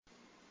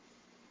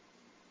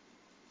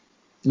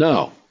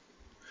Now,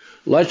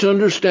 let's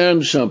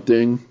understand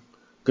something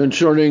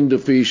concerning the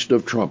Feast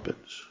of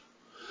Trumpets.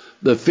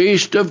 The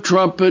Feast of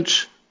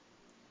Trumpets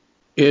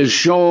is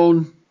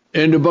shown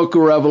in the book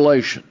of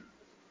Revelation.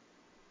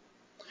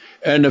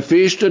 And the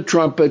Feast of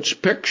Trumpets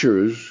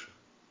pictures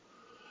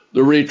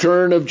the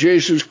return of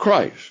Jesus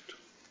Christ.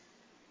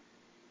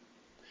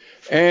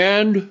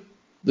 And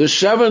the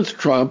seventh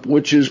trump,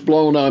 which is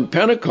blown on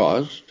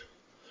Pentecost,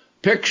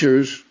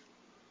 pictures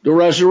the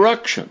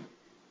resurrection.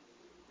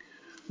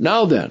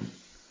 Now then,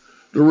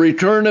 the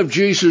return of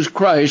Jesus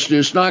Christ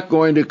is not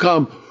going to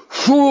come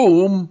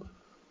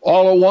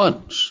all at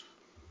once.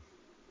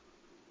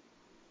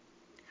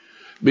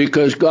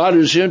 Because God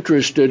is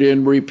interested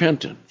in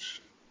repentance.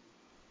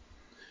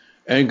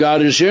 And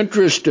God is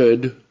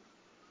interested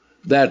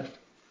that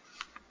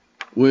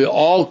we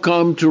all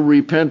come to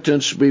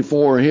repentance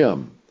before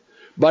Him.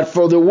 But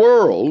for the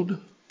world,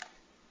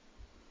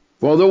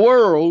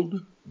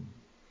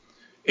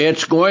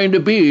 it's going to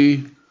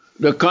be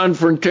the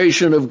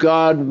confrontation of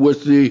God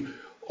with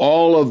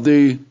all of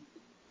the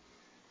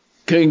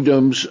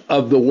kingdoms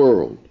of the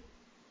world.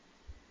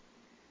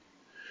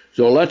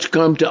 So let's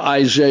come to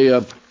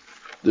Isaiah,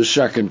 the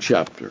 2nd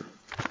chapter.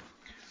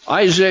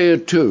 Isaiah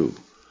 2.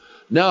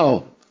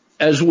 Now,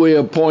 as we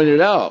have pointed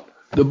out,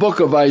 the book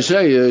of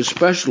Isaiah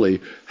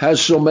especially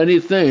has so many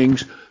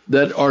things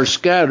that are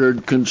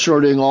scattered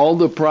concerning all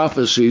the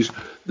prophecies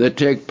that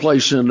take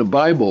place in the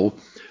Bible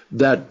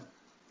that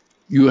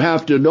you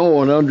have to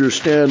know and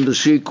understand the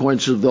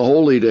sequence of the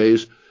holy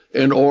days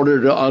in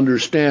order to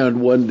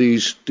understand when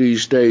these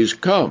days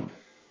come.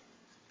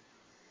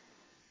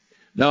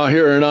 Now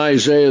here in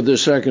Isaiah, the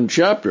 2nd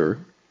chapter,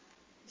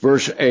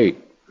 verse 8.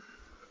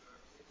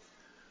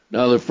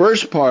 Now the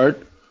first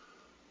part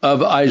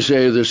of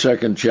Isaiah, the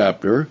 2nd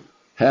chapter,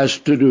 has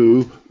to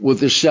do with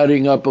the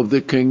setting up of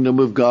the kingdom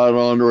of God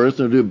on earth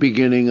and the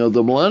beginning of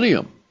the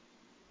millennium.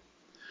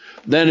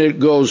 Then it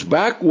goes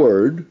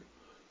backward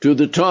to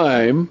the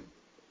time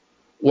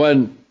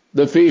when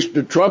the Feast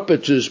of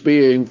Trumpets is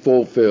being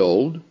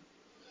fulfilled,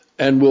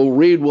 and we'll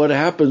read what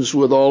happens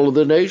with all of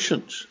the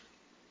nations.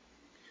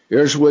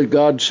 Here's what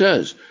God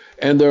says.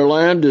 And their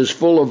land is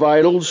full of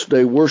idols.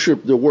 They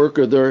worship the work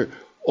of their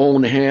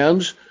own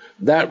hands,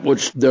 that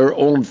which their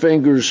own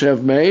fingers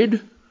have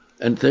made.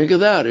 And think of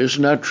that.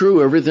 Isn't that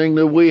true, everything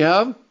that we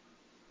have?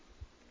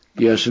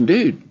 Yes,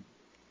 indeed.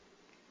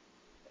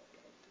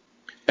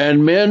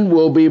 And men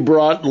will be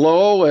brought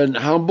low and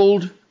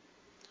humbled.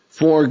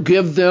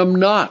 Forgive them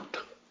not.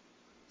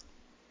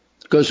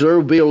 Because there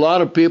will be a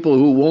lot of people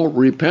who won't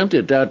repent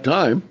at that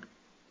time.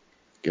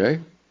 Okay?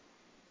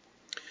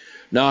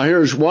 Now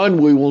here's one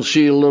we will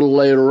see a little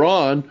later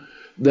on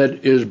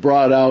that is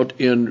brought out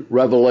in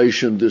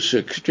Revelation, the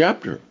 6th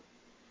chapter.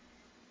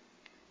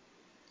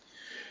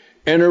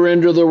 Enter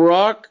into the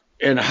rock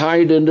and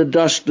hide in the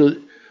dust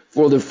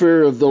for the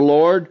fear of the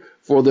Lord,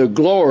 for the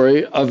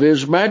glory of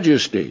His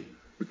majesty.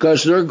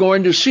 Because they're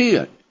going to see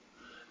it.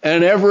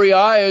 And every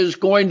eye is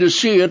going to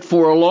see it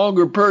for a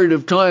longer period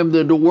of time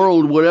than the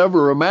world would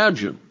ever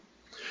imagine.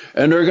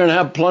 And they're going to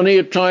have plenty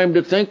of time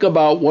to think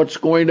about what's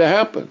going to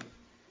happen.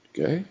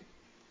 Okay?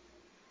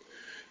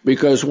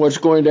 Because what's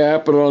going to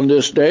happen on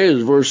this day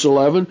is verse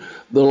 11,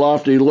 the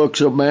lofty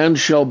looks of man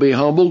shall be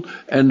humbled,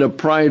 and the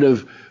pride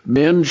of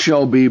men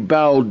shall be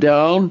bowed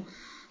down,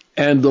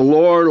 and the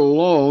Lord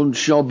alone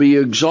shall be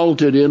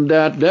exalted in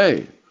that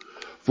day.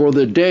 For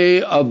the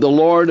day of the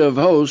Lord of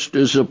hosts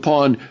is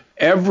upon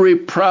every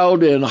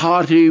proud and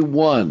haughty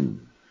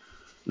one.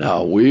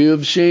 Now, we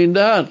have seen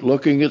that,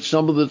 looking at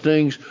some of the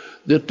things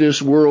that this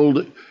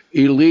world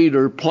elite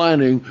are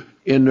planning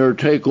in their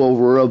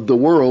takeover of the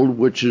world,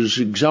 which is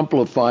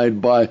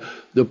exemplified by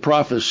the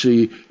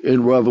prophecy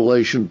in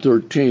Revelation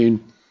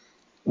 13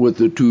 with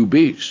the two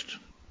beasts.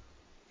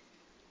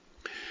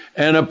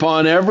 And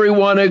upon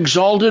everyone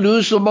exalted,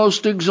 who's the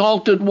most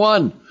exalted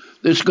one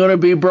that's going to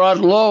be brought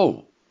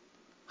low?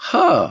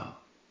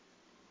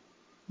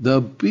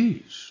 The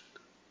beast,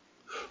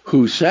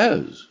 who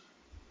says,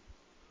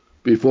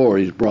 before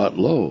he's brought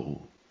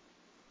low,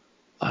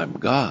 I'm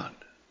God.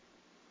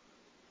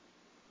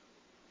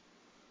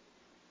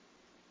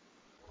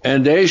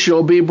 And they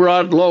shall be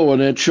brought low,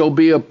 and it shall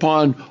be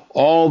upon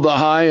all the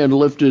high and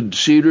lifted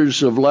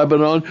cedars of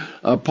Lebanon,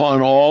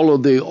 upon all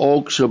of the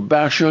oaks of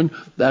Bashan,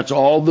 that's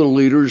all the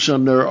leaders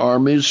and their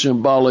armies,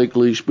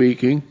 symbolically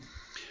speaking,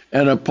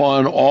 and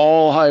upon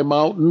all high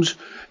mountains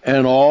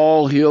and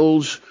all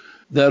hills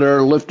that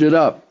are lifted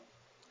up,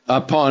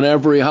 upon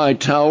every high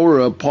tower,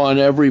 upon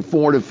every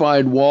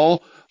fortified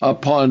wall,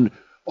 upon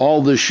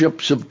all the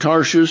ships of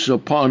Tarshish,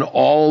 upon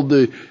all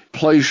the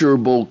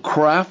pleasurable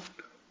craft.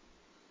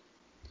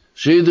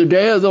 See, the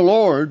day of the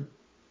Lord,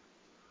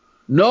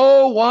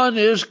 no one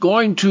is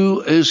going to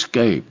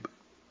escape.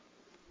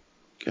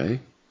 Okay?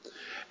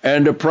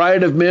 And the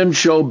pride of men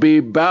shall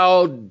be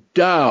bowed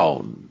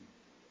down.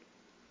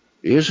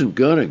 Isn't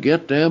going to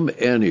get them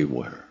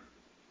anywhere.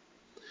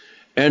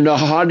 And the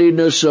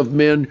haughtiness of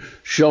men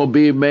shall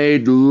be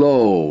made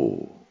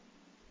low.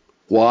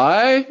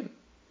 Why?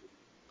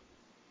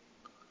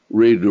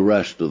 Read the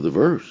rest of the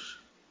verse.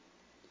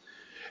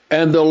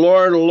 and the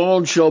Lord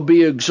alone shall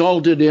be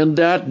exalted in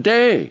that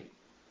day.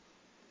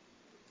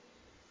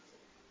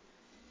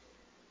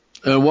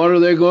 And what are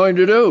they going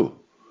to do?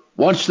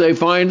 Once they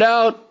find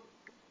out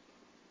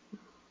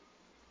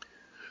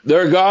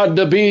their God,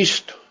 the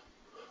beast,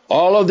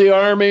 all of the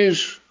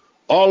armies,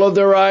 all of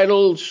their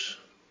idols,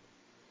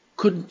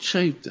 couldn't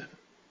save them.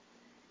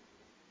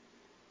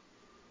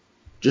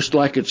 Just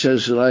like it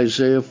says in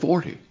Isaiah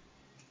 40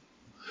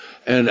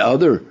 and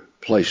other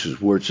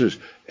places where it says,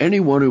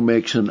 anyone who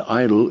makes an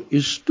idol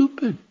is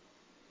stupid.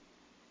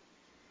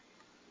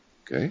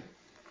 Okay?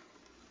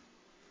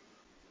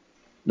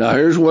 Now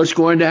here's what's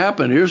going to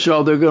happen. Here's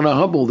how they're going to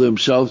humble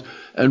themselves,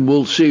 and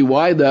we'll see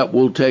why that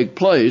will take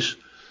place,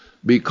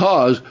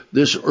 because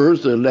this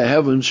earth and the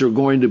heavens are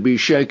going to be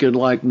shaken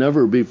like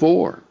never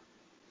before.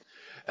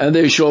 And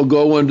they shall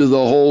go into the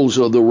holes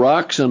of the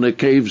rocks and the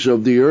caves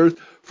of the earth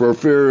for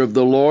fear of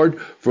the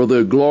Lord, for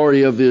the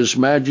glory of his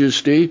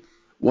majesty,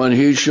 when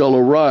he shall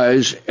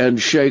arise and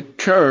shake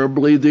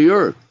terribly the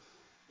earth.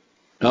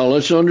 Now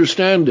let's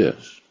understand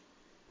this.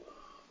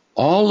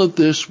 All of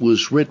this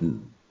was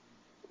written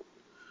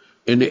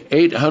in the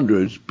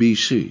 800s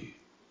BC.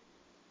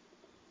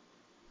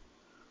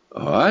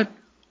 All right?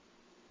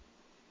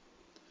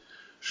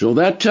 So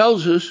that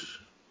tells us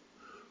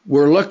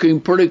we're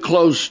looking pretty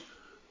close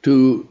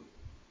to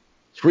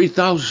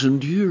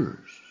 3,000 years.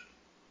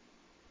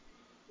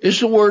 Is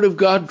the Word of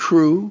God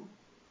true?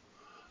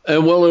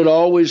 And will it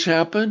always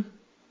happen?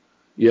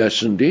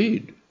 Yes,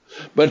 indeed.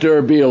 But there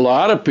would be a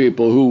lot of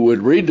people who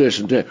would read this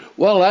and say,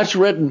 well, that's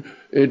written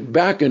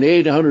back in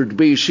 800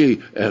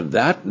 BC, and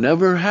that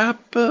never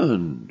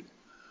happened.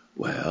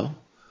 Well,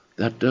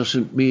 that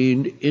doesn't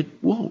mean it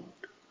won't,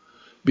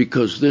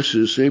 because this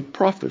is a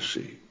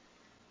prophecy.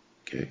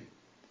 Okay.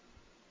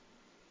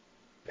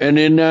 And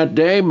in that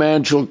day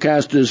man shall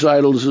cast his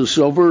idols of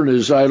silver and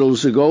his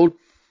idols of gold,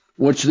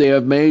 which they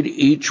have made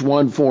each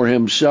one for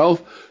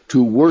himself,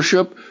 to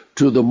worship,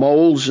 to the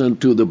moles and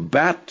to the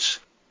bats,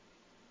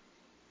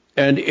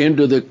 and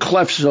into the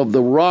clefts of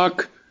the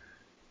rock,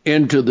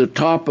 into the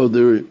top of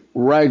the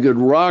ragged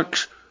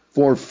rocks,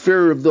 for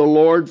fear of the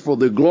Lord, for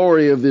the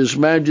glory of his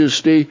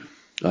majesty.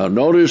 Now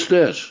notice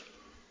this,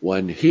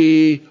 when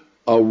he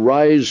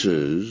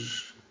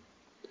arises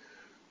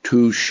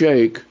to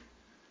shake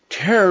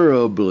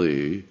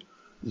terribly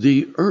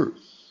the earth.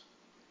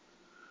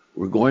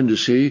 We're going to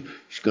see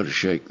he's going to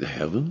shake the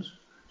heavens,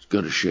 he's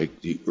going to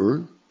shake the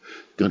earth,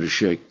 he's going to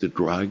shake the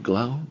dry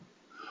ground,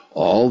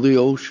 all the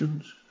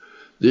oceans.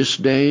 This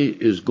day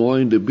is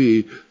going to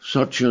be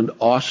such an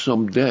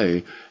awesome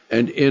day,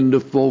 and in the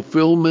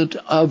fulfillment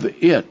of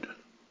it.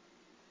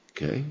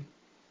 Okay?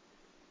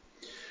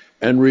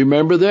 And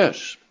remember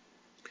this,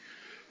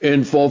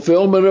 in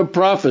fulfillment of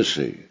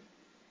prophecy,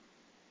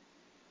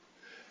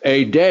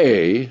 a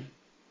day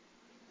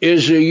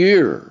is a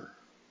year,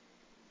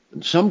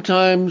 and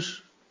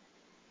sometimes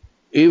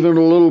even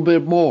a little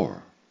bit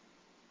more.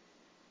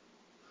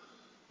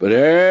 But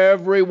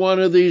every one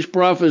of these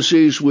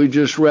prophecies we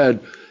just read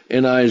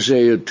in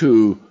Isaiah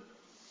 2,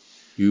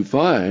 you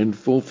find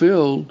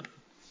fulfilled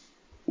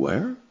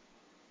where? In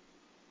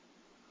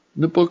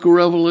the book of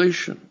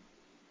Revelation.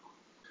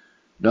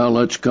 Now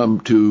let's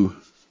come to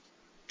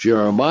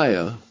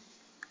Jeremiah,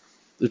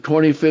 the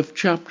 25th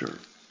chapter.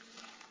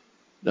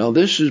 Now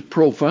this is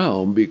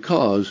profound,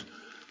 because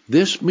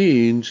this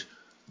means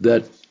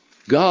that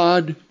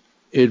God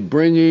is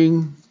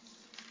bringing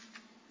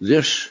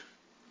this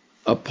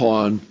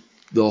upon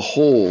the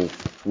whole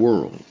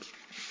world.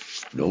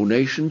 No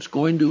nation's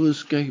going to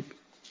escape.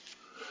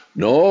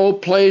 No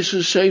place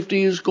of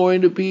safety is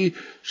going to be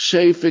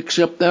safe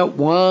except that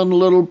one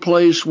little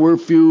place where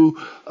few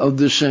of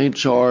the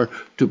saints are,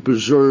 to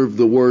preserve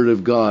the word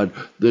of God,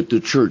 that the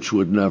church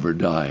would never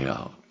die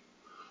out.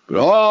 But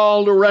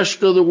all the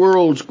rest of the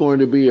world's going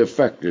to be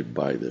affected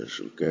by this,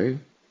 okay?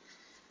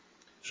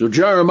 So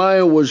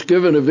Jeremiah was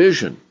given a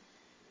vision,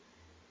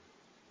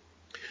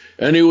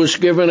 and he was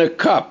given a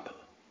cup,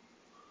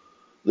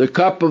 the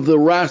cup of the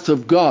wrath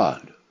of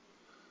God.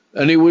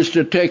 And he was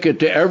to take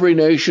it to every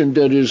nation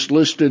that is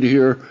listed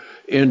here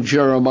in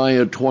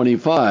Jeremiah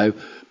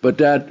 25, but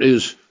that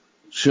is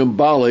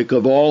symbolic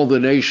of all the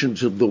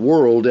nations of the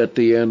world at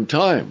the end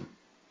time.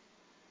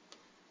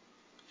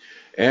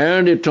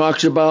 And it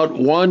talks about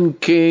one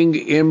king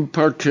in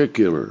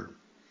particular.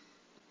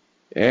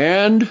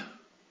 And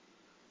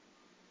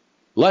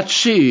let's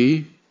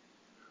see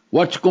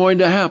what's going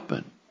to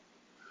happen.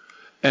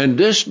 And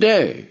this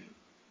day,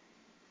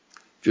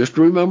 just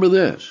remember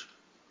this,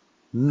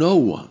 no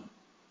one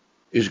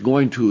is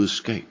going to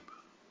escape.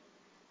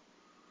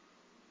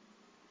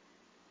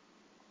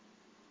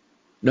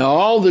 Now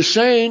all the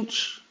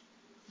saints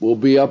will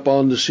be up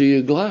on the sea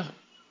of glass.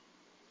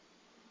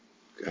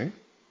 Okay?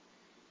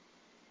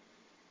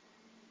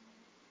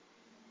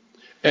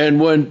 And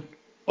when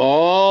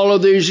all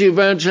of these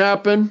events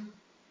happen,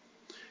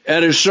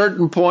 at a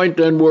certain point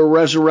then we're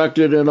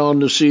resurrected and on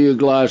the sea of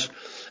glass.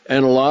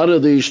 And a lot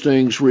of these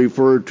things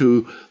refer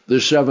to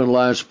the 7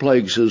 last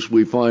plagues as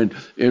we find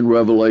in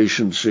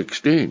Revelation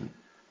 16.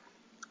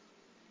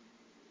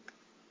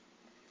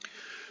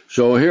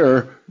 So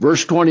here,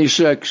 verse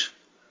 26,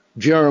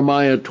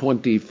 Jeremiah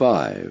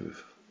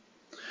 25.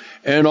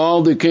 And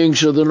all the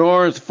kings of the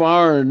north,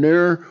 far and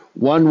near,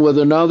 one with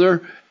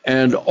another,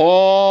 and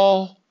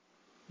all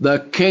the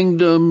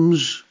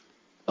kingdoms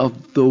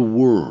of the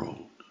world,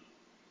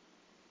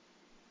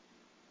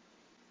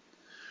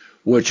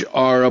 which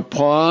are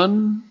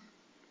upon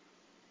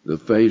the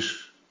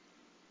face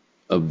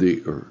of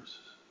the earth.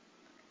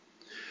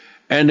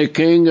 And the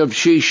king of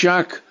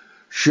Sheshach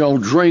shall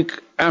drink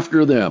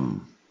after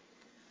them.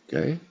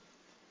 Okay?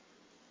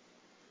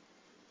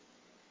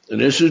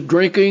 And this is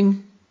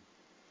drinking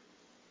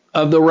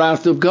of the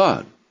wrath of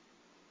God.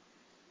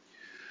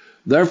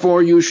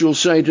 Therefore you shall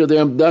say to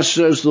them, thus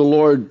says the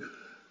Lord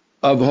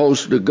of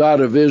hosts, the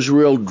God of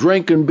Israel,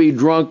 drink and be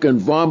drunk and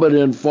vomit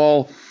and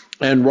fall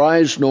and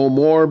rise no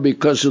more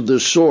because of the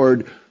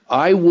sword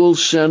I will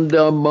send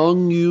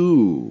among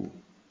you.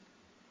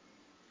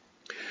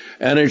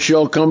 And it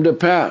shall come to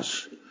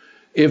pass,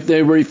 if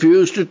they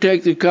refuse to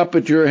take the cup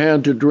at your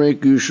hand to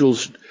drink, you shall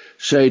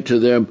say to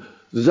them,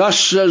 thus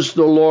says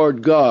the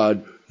Lord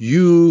God,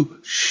 you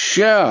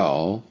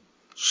shall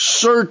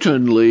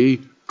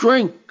certainly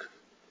drink.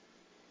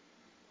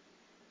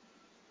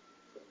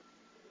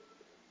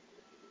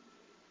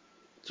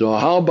 So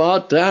how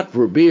about that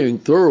for being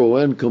thorough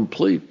and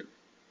complete?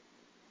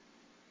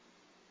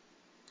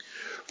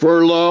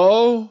 For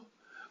lo,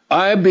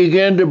 I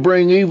began to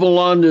bring evil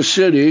on the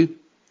city,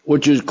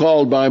 which is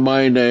called by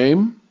my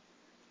name,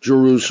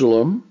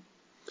 Jerusalem.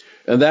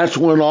 And that's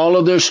when all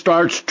of this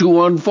starts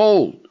to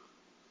unfold.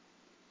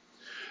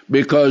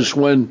 Because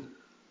when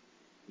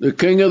the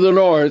king of the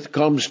north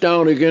comes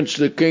down against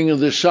the king of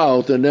the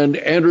south and then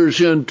enters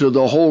into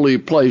the holy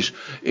place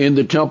in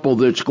the temple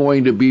that's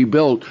going to be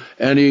built,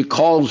 and he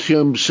calls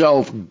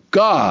himself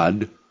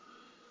God,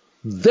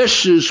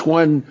 this is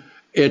when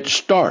it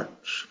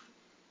starts.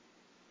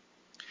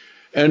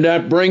 And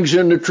that brings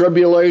in the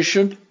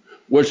tribulation,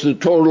 which the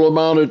total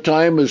amount of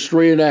time is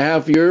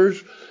 3.5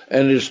 years,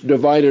 and it's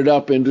divided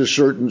up into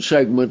certain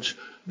segments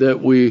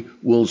that we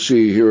will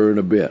see here in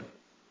a bit.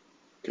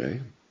 Okay?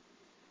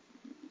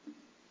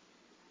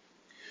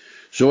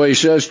 So he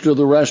says to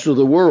the rest of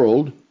the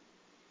world,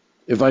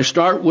 if I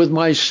start with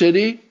my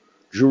city,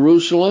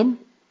 Jerusalem,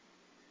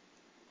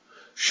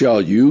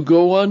 shall you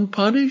go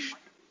unpunished?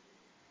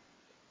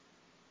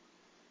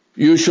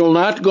 You shall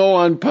not go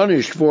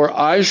unpunished, for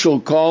I shall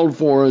call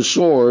for a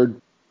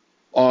sword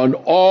on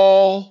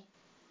all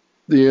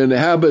the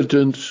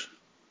inhabitants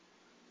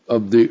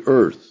of the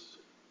earth,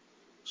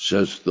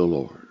 says the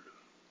Lord.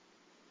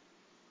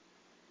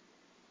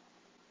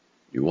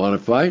 You want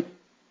to fight?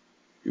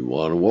 You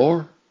want a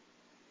war?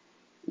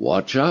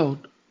 Watch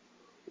out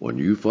when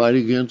you fight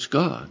against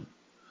God,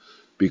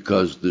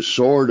 because the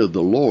sword of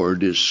the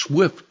Lord is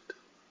swift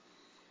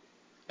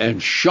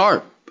and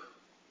sharp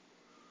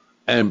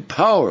and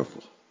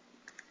powerful.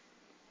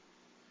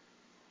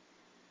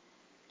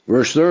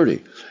 Verse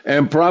 30,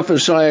 and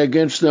prophesy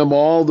against them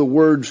all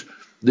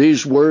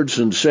these words,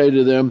 and say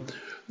to them,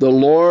 the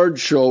Lord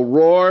shall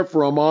roar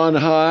from on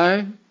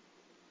high,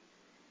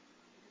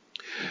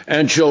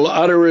 and shall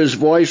utter his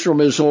voice from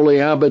his holy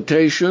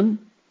habitation.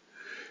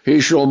 He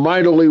shall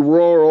mightily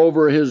roar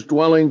over his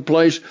dwelling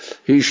place.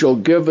 He shall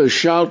give a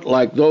shout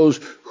like those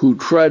who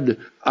tread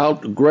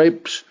out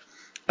grapes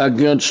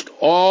against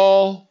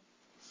all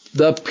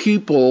the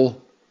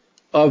people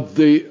of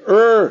the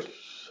earth.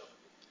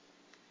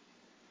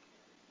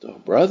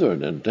 So,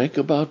 brethren, and think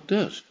about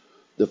this.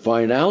 The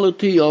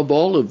finality of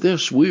all of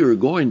this we are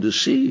going to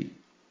see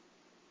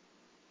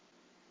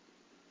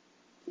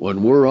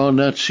when we're on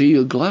that sea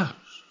of glass.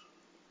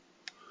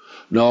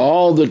 Now,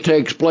 all that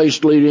takes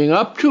place leading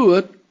up to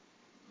it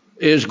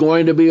is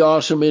going to be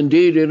awesome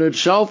indeed in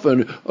itself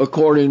and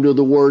according to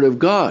the Word of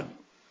God.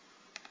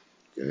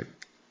 Okay.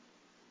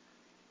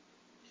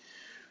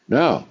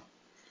 Now,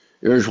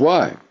 here's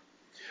why.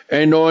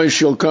 A noise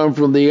shall come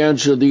from the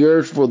ends of the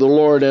earth, for the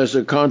Lord has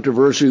a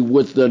controversy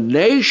with the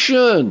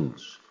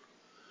nations,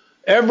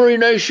 every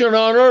nation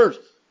on earth.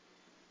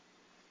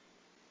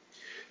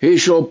 He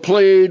shall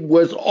plead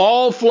with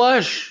all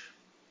flesh.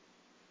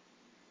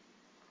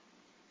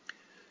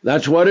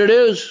 That's what it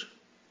is.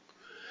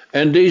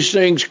 And these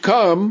things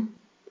come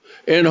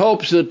in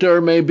hopes that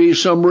there may be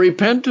some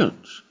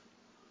repentance.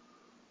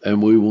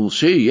 And we will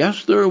see,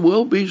 yes, there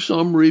will be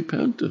some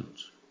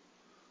repentance.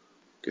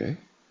 Okay?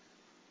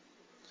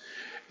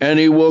 And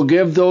he will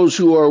give those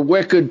who are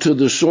wicked to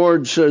the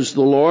sword, says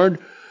the Lord.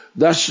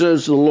 Thus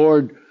says the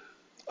Lord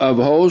of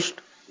hosts,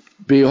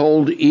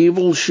 behold,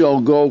 evil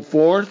shall go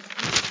forth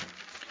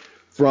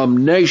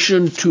from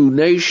nation to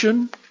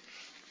nation.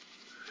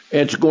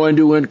 It's going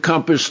to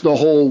encompass the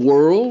whole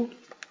world.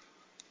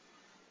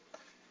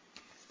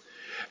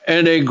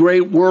 And a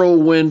great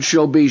whirlwind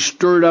shall be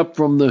stirred up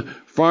from the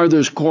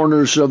farthest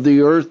corners of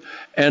the earth,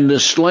 and the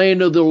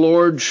slain of the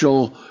Lord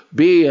shall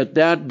be at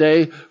that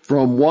day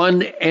from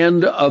one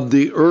end of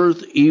the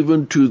earth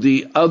even to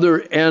the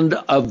other end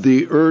of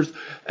the earth,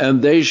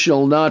 and they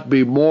shall not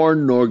be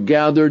mourned, nor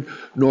gathered,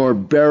 nor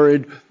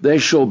buried. They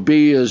shall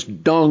be as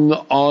dung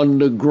on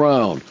the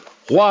ground.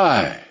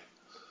 Why?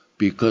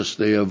 Because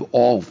they have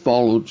all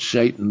followed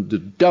Satan the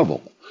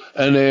devil,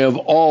 and they have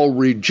all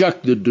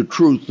rejected the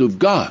truth of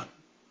God.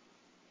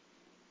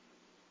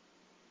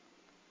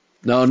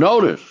 Now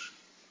notice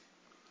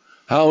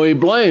how he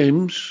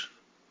blames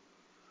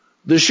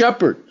the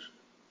shepherds.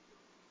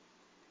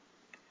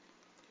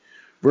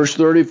 Verse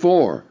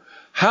 34,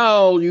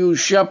 howl, you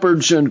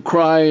shepherds, and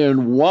cry,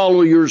 and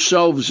wallow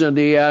yourselves in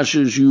the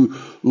ashes, you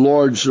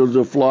lords of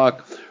the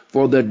flock,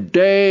 for the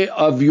day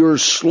of your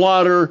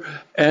slaughter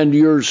and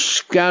your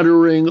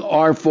scattering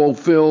are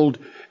fulfilled,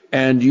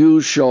 and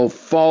you shall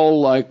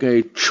fall like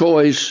a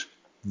choice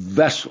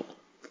vessel.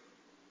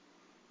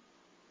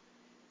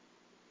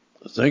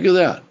 Think of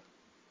that.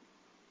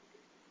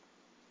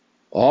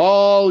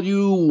 All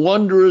you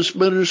wondrous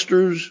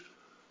ministers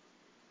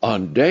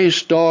on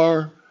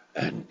Daystar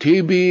and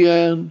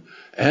TBN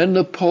and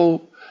the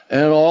Pope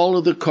and all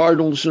of the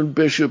cardinals and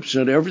bishops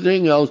and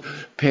everything else,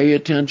 pay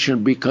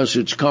attention, because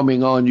it's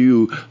coming on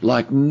you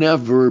like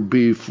never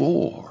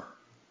before.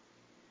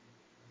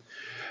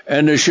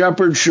 And the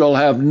shepherds shall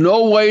have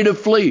no way to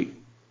flee,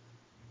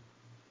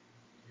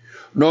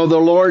 nor the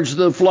lords of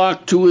the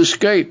flock to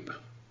escape.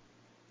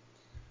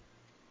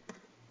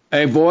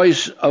 A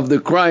voice of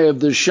the cry of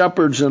the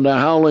shepherds and the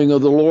howling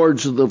of the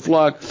lords of the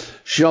flock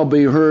shall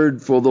be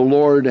heard, for the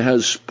Lord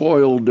has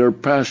spoiled their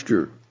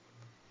pasture.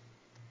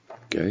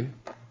 Okay?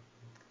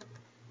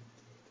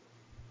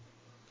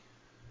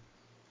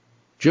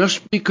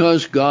 Just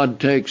because God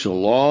takes a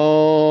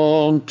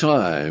long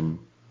time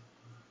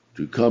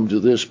to come to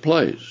this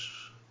place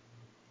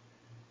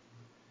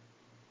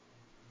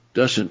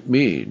doesn't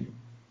mean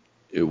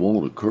it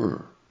won't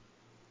occur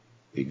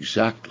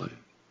exactly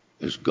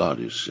as God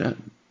has said.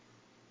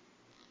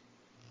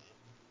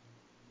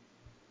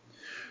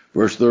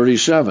 Verse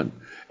 37,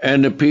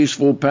 and the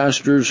peaceful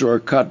pastures are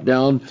cut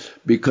down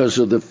because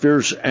of the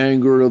fierce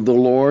anger of the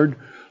Lord.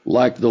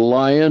 Like the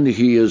lion,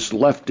 he has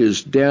left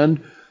his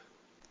den,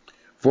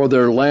 for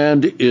their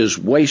land is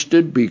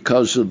wasted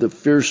because of the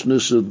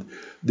fierceness of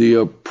the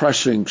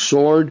oppressing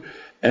sword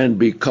and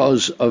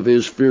because of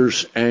his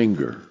fierce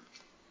anger.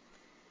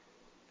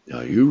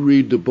 Now you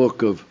read the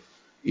book of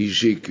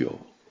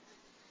Ezekiel,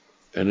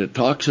 and it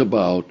talks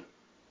about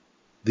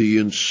the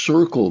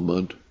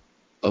encirclement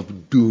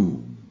of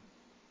doom.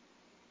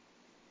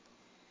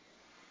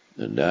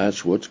 And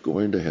that's what's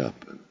going to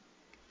happen.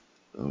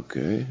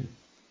 Okay?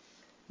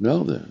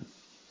 Now then,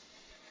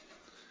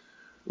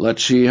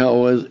 let's see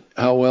how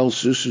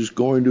else this is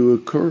going to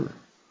occur.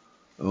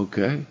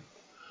 Okay?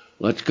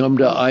 Let's come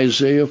to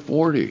Isaiah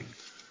 40.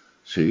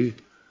 See?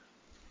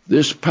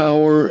 This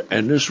power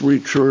and this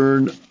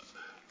return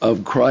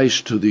of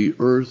Christ to the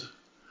earth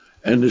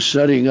and the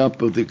setting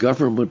up of the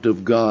government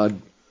of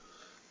God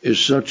is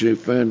such a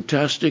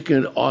fantastic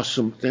and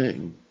awesome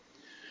thing.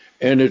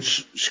 And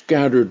it's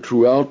scattered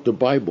throughout the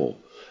Bible.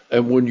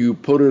 And when you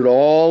put it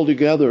all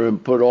together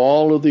and put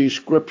all of these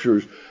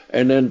scriptures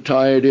and then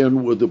tie it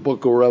in with the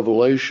book of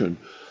Revelation,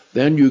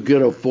 then you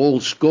get a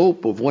full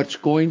scope of what's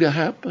going to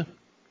happen.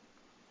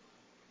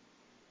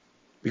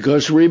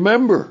 Because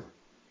remember,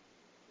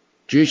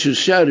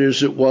 Jesus said,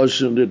 as it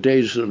was in the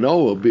days of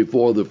Noah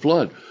before the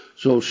flood,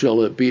 so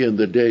shall it be in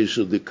the days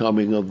of the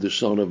coming of the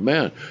Son of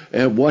Man.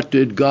 And what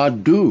did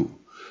God do?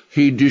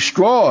 He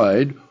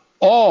destroyed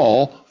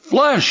all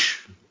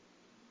flesh.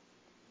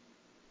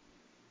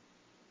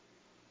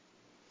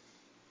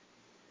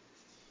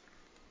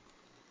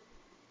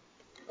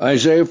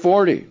 Isaiah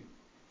 40.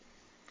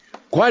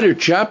 Quite a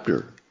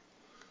chapter.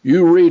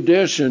 You read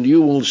this and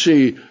you will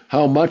see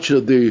how much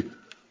of the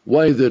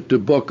way that the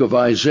book of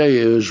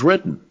Isaiah is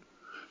written.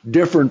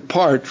 Different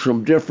parts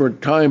from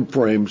different time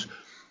frames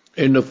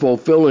in the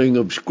fulfilling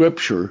of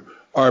Scripture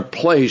are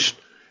placed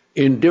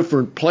in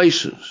different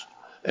places.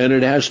 And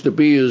it has to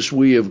be, as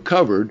we have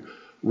covered,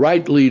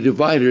 rightly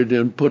divided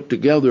and put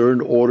together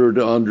in order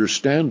to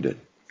understand it.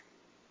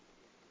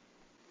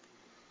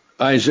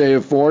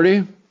 Isaiah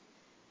 40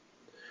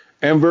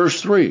 and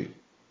verse 3.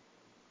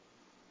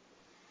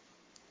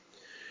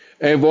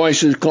 A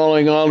voice is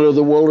calling out of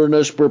the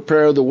wilderness,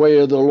 prepare the way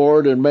of the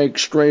Lord and make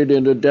straight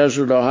in the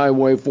desert a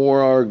highway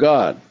for our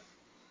God.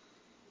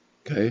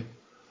 Okay.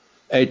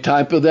 A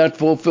type of that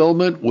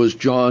fulfillment was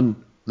John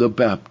the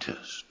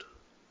Baptist.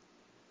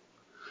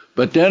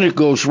 But then it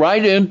goes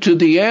right into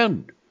the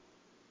end.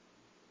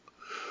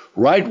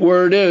 Right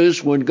where it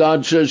is when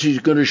God says he's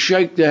going to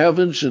shake the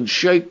heavens and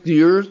shake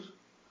the earth.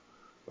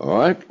 All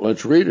right,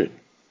 let's read it.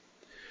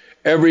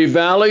 Every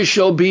valley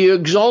shall be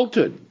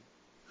exalted,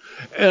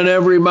 and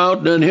every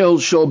mountain and hill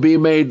shall be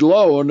made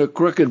low, and the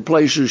crooked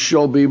places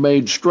shall be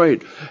made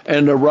straight,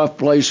 and the rough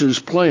places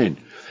plain.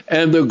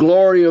 And the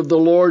glory of the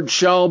Lord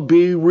shall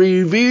be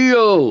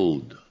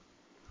revealed.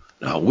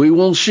 Now we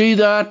will see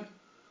that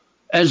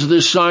as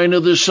the sign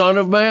of the Son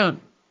of Man.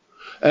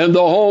 And the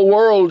whole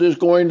world is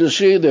going to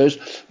see this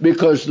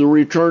because the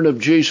return of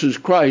Jesus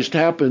Christ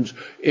happens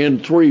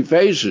in 3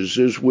 phases,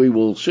 as we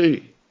will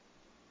see.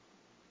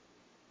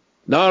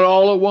 Not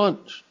all at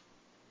once.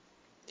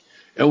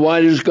 And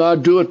why does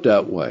God do it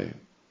that way?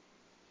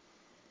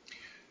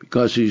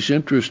 because he's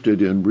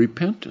interested in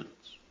repentance.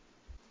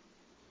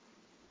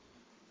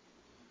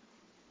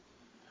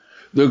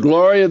 The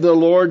glory of the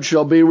Lord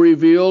shall be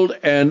revealed,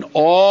 and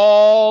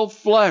all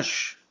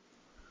flesh,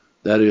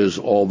 that is,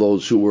 all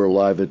those who were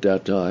alive at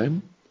that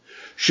time,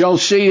 shall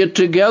see it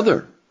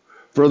together,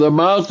 for the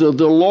mouth of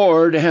the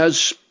Lord has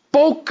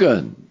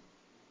spoken.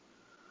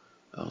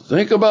 Now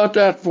think about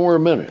that for a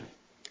minute.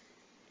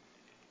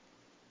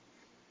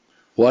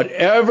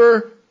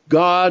 Whatever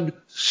God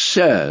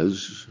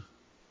says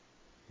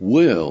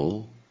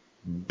will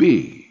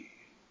be,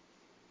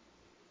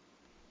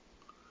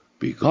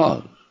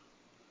 because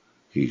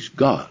he's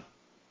God.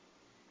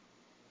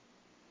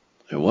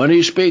 And when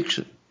he speaks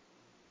it,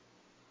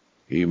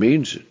 he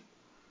means it.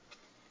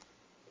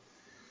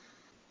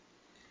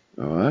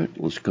 All right,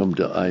 let's come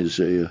to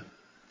Isaiah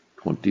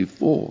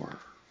 24.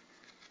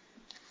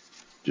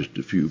 Just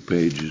a few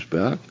pages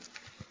back.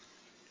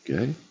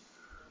 Okay.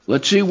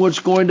 Let's see what's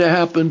going to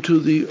happen to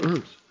the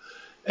earth.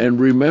 And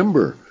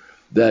remember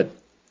that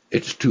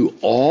it's to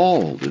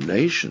all the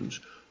nations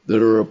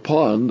that are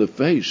upon the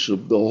face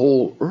of the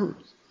whole earth.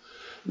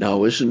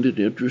 Now, isn't it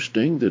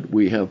interesting that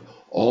we have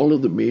all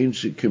of the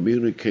means of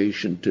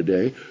communication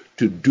today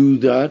to do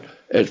that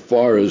as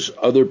far as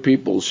other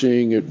people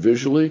seeing it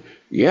visually?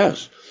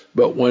 Yes,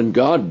 but when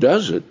God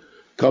does it,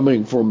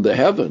 coming from the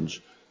heavens,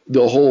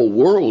 the whole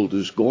world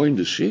is going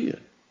to see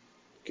it.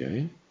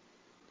 Okay?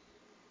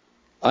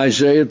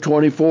 Isaiah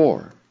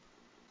 24.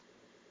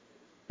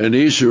 And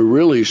these are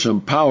really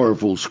some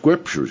powerful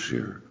scriptures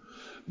here.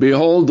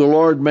 Behold, the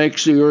Lord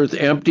makes the earth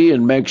empty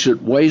and makes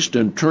it waste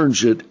and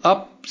turns it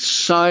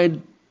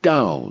upside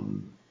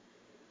down.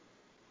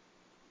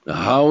 Now,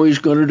 how he's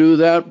going to do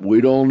that,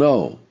 we don't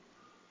know.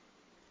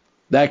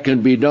 That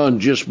can be done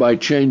just by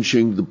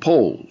changing the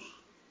poles.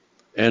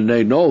 And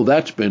they know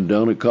that's been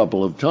done a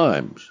couple of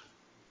times.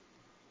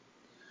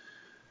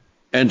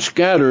 And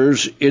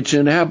scatters its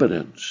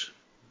inhabitants.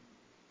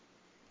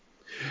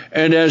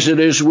 And as it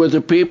is with the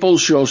people,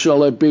 so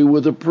shall it be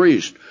with the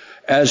priest.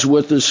 As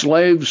with the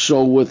slave,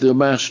 so with the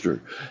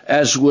master.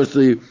 As with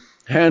the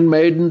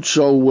handmaiden,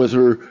 so with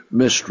her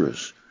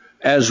mistress.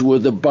 As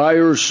with the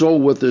buyer, so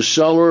with the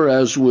seller.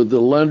 As with the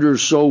lender,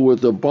 so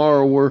with the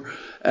borrower.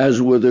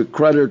 As with the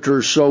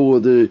creditor, so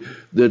with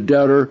the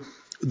debtor.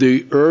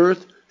 The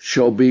earth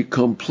shall be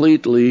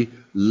completely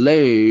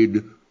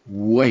laid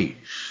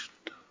waste.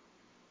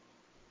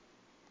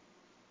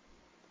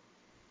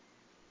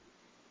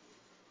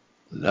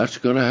 That's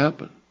going to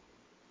happen.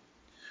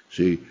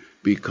 See,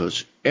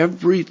 because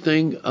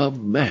everything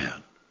of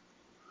man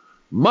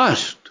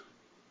must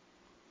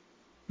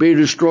be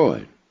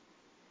destroyed.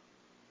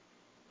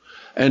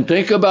 And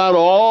think about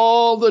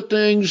all the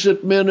things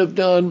that men have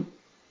done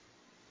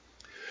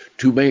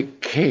to make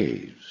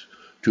caves,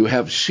 to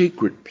have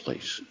secret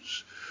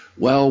places.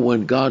 Well,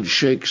 when God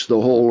shakes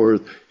the whole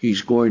earth,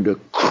 he's going to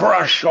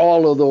crush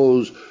all of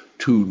those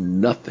to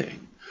nothing,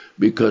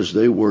 because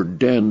they were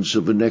dens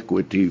of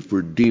iniquity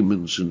for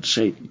demons and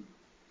Satan.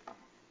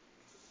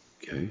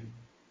 Okay?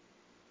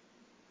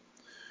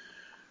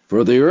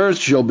 For the earth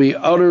shall be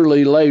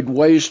utterly laid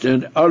waste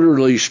and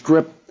utterly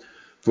stripped,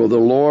 for the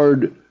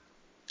Lord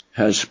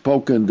has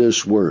spoken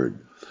this word.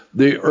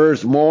 The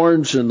earth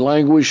mourns and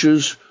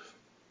languishes,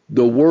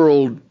 the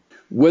world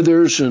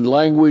withers and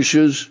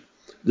languishes,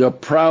 the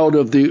proud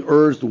of the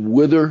earth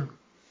wither.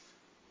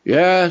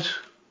 Yes,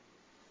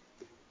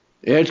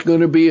 it's going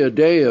to be a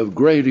day of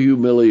great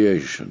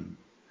humiliation.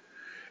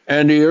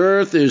 And the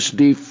earth is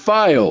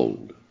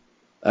defiled.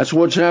 That's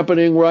what's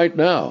happening right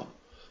now.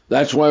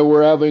 That's why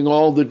we're having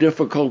all the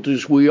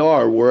difficulties we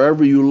are,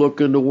 wherever you look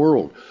in the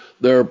world.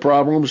 There are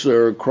problems,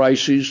 there are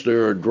crises,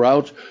 there are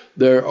droughts,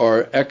 there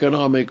are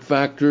economic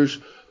factors,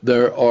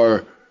 there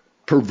are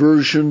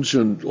perversions,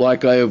 and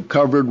like I have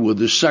covered with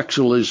the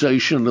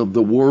sexualization of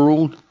the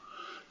world,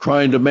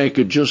 trying to make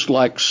it just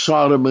like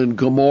Sodom and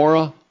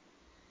Gomorrah.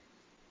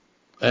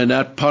 And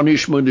that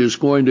punishment is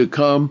going to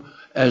come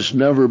as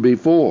never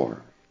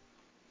before.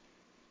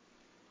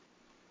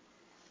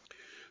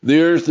 The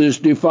earth is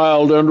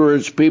defiled under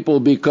its people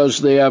because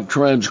they have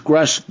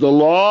transgressed the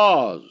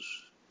laws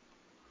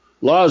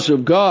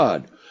of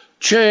God.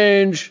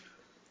 Change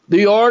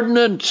the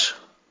ordinance.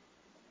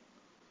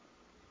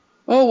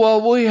 Oh,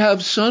 well, we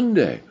have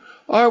Sunday.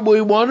 Aren't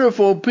we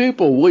wonderful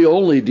people? We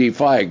only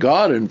defy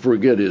God and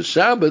forget his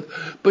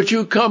Sabbath, but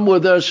you come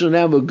with us and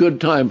have a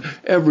good time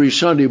every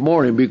Sunday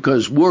morning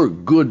because we're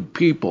good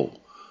people.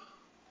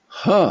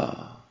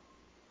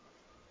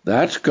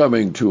 That's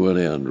coming to an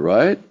end,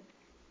 right?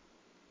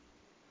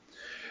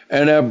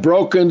 And have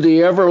broken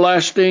the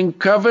everlasting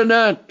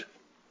covenant.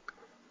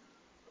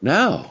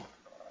 Now,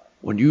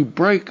 when you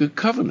break a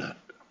covenant,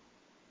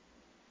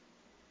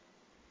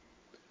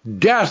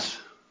 death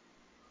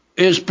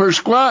is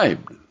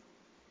prescribed.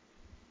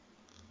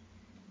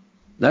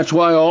 That's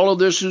why all of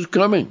this is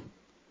coming.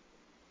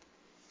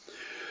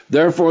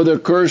 Therefore the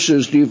curse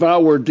has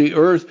devoured the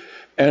earth,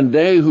 and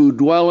they who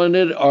dwell in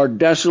it are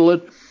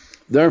desolate.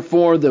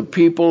 Therefore the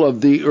people of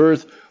the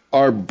earth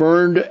are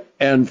burned,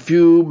 and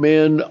few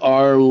men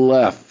are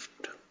left.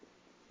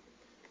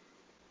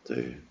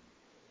 See?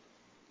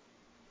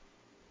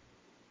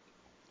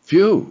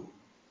 Few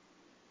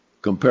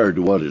compared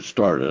to what it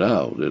started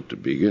out at the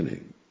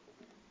beginning.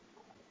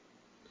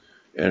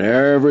 And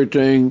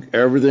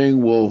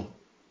everything will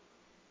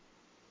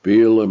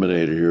be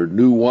eliminated here.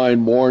 New wine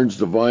mourns,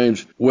 the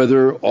vines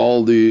wither,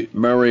 all the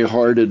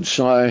merry-hearted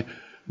sigh,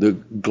 the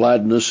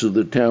gladness of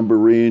the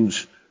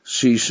tambourines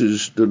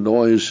ceases, the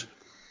noise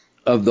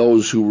of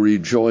those who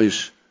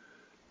rejoice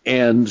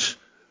ends,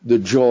 the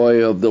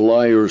joy of the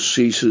lyre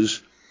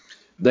ceases.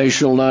 They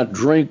shall not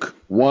drink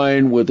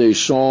wine with a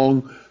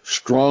song,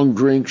 strong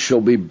drink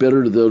shall be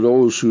bitter to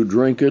those who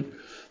drink it.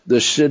 The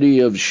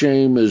city of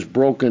shame is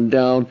broken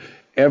down,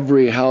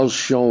 every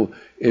house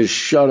is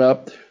shut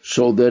up,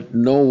 so that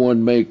no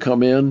one may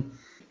come in.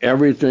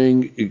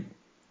 Everything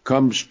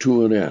comes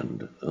to an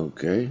end,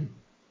 okay?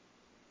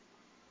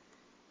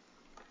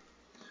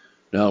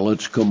 Now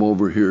let's come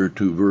over here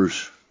to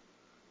verse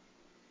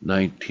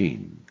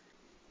 19.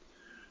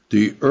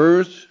 The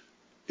earth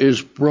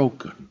is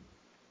broken,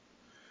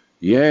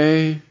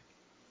 yea,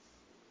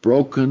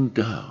 broken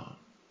down.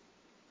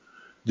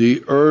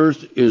 The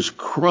earth is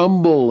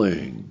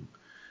crumbling,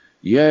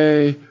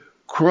 yea,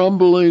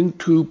 crumbling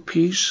to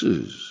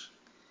pieces.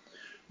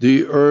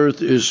 The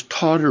earth is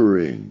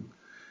tottering,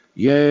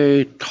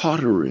 yea,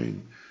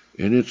 tottering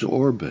in its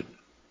orbit.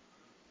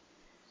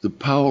 The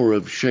power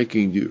of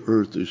shaking the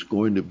earth is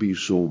going to be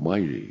so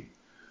mighty,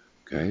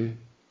 okay?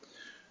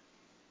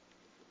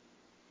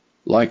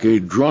 Like a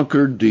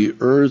drunkard, the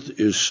earth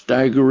is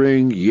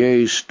staggering,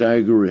 yea,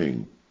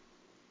 staggering.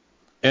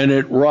 And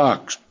it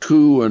rocks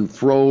to and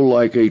fro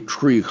like a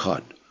tree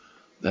hut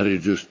that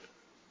is just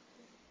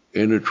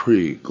in a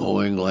tree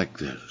going like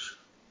this.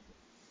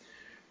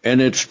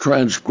 And its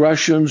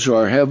transgressions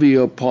are heavy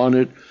upon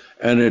it,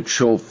 and it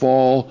shall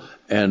fall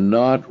and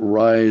not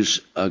rise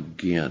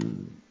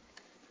again.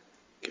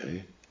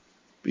 Okay?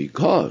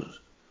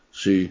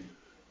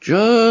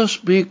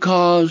 Just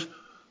because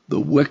the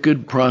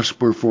wicked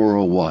prosper for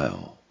a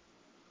while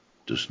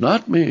does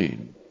not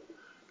mean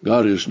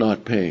God is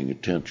not paying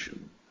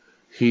attention.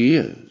 He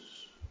is.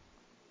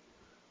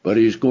 But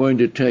he's going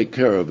to take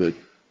care of it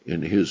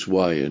in his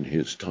way, in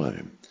his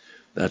time.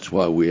 That's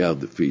why we have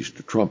the Feast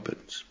of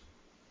Trumpets.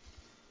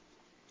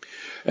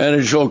 And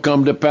it shall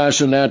come to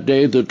pass in that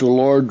day that the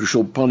Lord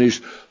shall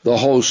punish the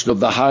host of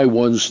the high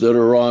ones that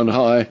are on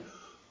high,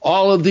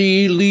 all of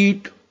the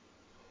elite,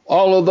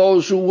 all of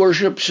those who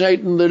worship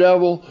Satan, the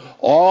devil,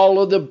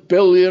 all of the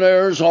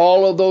billionaires,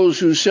 all of those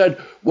who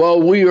said,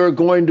 well, we are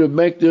going to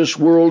make this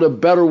world a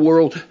better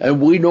world,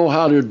 and we know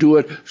how to do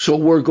it, so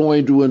we're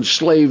going to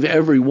enslave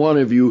every one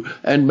of you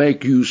and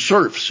make you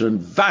serfs and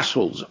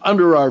vassals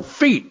under our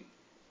feet.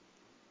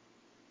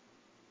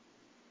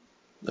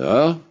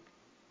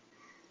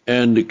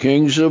 And the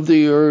kings of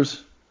the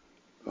earth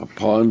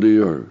upon the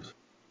earth.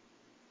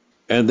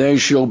 And they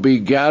shall be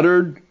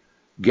gathered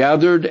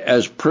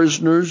as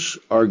prisoners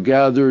are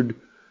gathered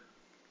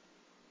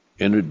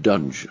in a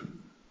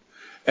dungeon.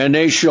 And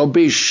they shall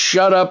be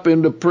shut up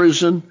into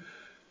prison,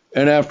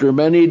 and after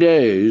many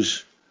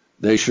days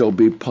they shall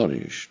be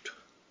punished.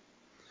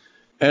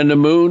 And the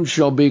moon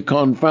shall be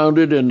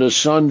confounded, and the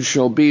sun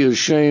shall be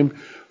ashamed,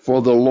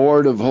 for the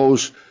Lord of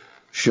hosts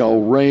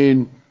shall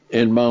reign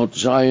in Mount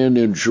Zion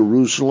in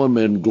Jerusalem,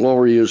 and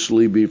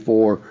gloriously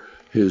before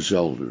his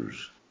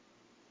elders.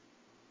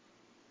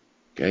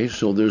 Okay,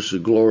 so there's a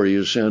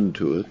glorious end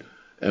to it,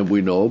 and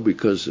we know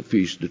because the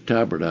Feast of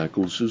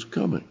Tabernacles is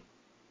coming.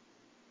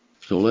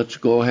 So let's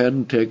go ahead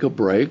and take a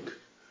break,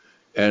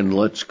 and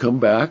let's come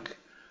back,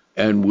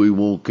 and we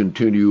will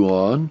continue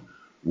on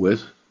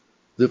with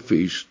the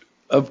Feast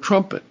of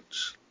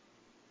Trumpets.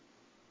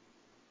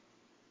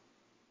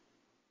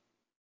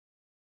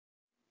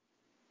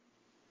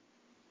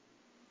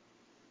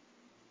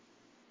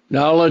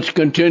 Now let's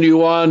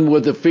continue on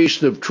with the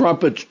Feast of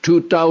Trumpets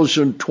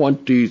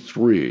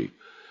 2023.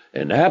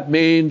 And that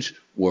means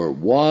we're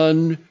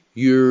 1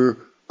 year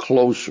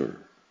closer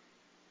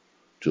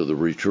to the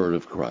return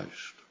of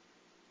Christ.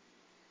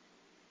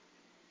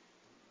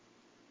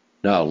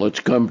 Now let's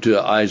come to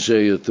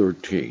Isaiah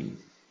 13.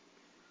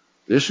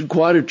 This is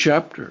quite a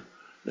chapter.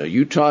 Now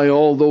you tie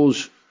all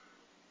those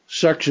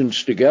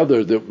sections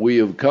together that we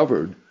have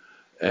covered,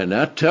 and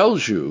that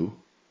tells you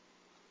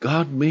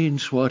God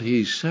means what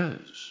he says,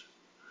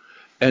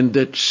 and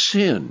that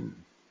sin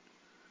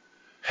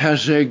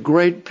has a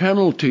great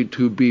penalty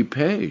to be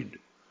paid.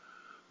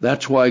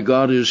 That's why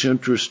God is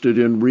interested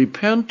in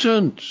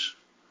repentance.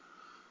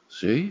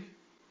 See?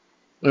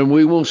 And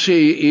we will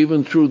see,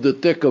 even through the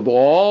thick of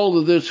all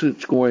of this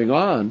that's going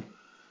on,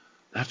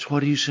 that's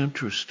what he's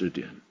interested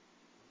in.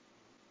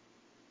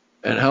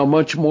 And how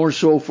much more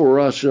so for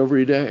us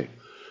every day,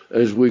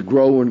 as we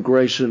grow in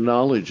grace and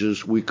knowledge,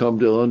 as we come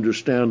to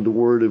understand the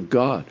Word of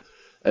God,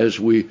 as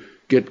we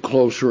get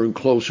closer and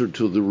closer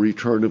to the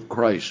return of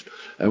Christ,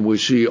 and we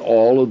see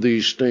all of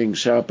these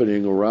things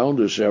happening around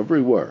us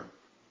everywhere.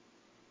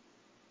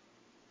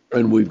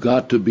 And we've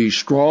got to be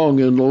strong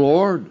in the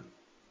Lord.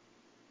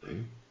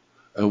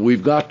 And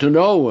we've got to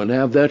know and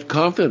have that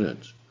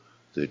confidence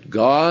that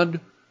God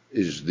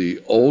is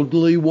the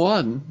only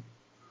one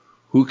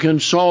who can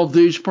solve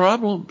these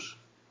problems.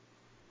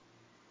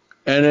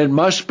 And it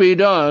must be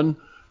done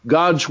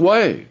God's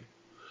way.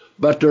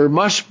 But there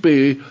must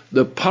be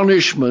the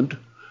punishment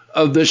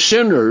of the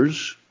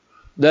sinners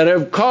that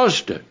have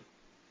caused it.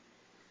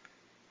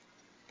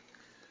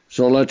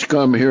 So let's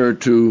come here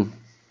to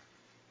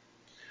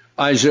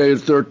Isaiah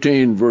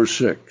 13, verse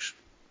 6.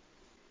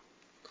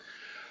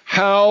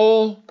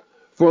 Howl,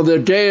 for the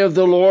day of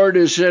the Lord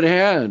is at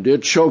hand.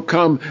 It shall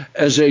come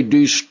as a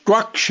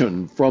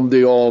destruction from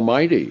the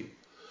Almighty.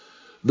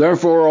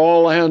 Therefore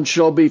all hands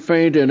shall be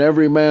faint, and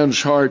every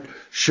man's heart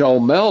shall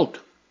melt.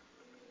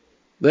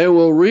 They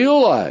will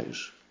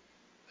realize,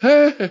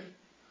 hey,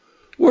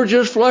 we're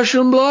just flesh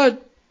and blood.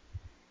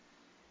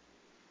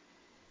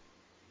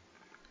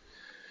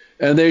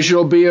 And they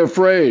shall be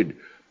afraid.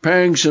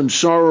 Pangs and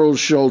sorrows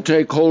shall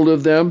take hold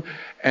of them,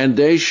 and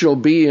they shall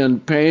be in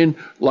pain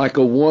like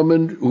a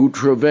woman who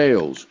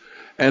travails.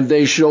 And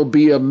they shall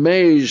be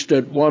amazed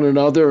at one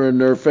another,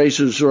 and their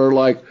faces are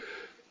like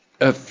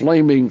a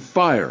flaming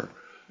fire.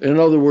 In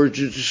other words,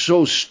 it's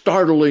so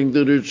startling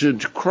that it's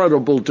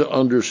incredible to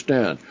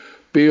understand.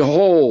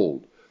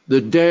 Behold,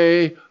 the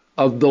day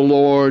of the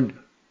Lord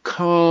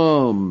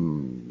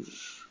comes,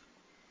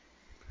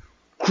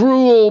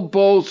 cruel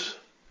both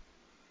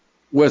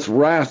with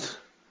wrath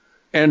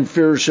and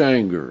fierce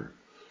anger,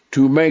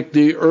 to make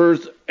the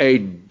earth a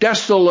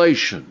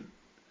desolation,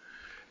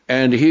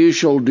 and he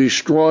shall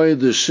destroy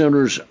the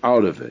sinners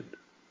out of it.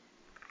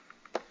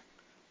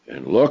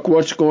 And look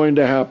what's going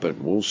to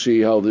happen. We'll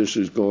see how this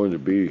is going to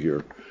be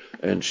here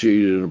and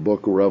see it in the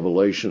book of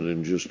Revelation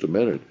in just a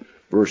minute.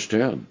 Verse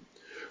 10.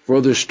 For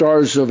the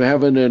stars of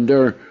heaven and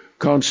their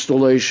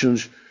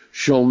constellations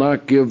shall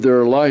not give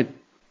their light.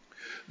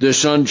 The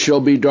sun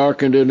shall be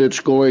darkened in its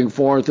going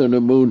forth, and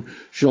the moon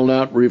shall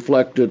not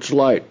reflect its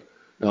light.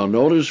 Now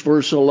notice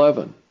verse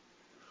 11.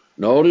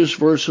 Notice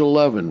verse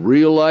 11.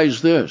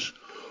 Realize this.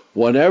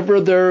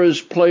 Whenever there is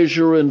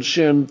pleasure in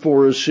sin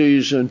for a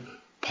season,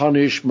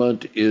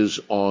 punishment is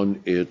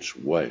on its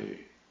way.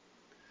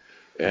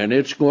 And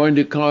it's going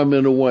to come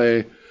in a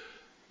way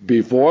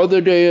before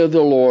the day of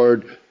the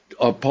Lord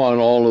upon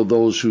all of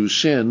those who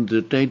sin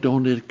that they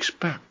don't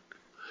expect.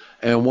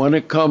 And when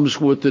it comes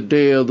with the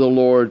day of the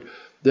Lord,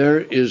 there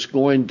is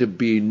going to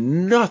be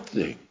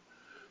nothing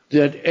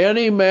that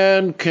any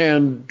man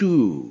can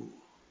do,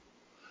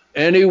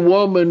 any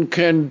woman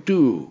can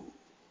do,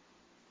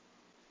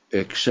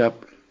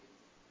 except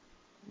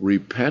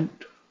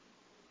repent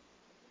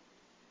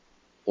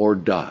or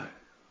die.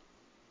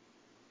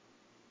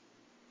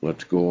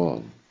 Let's go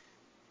on.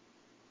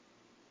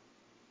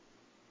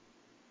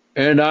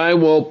 And I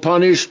will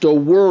punish the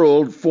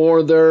world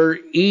for their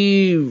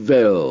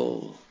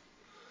evil.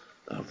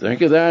 Now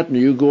think of that, and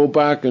you go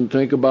back and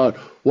think about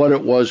what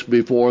it was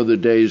before the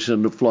days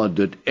in the flood,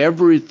 that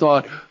every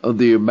thought of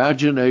the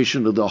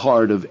imagination of the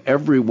heart of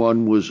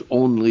everyone was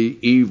only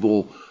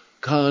evil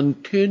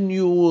continually.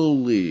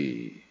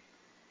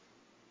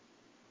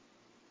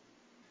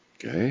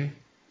 Okay?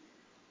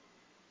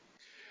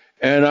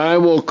 And I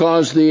will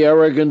cause the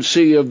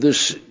arrogancy of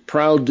this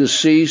proud to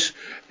cease,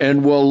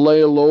 and will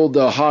lay low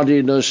the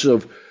haughtiness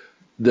of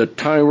the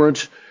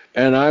tyrants,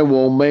 and I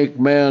will make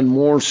man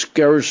more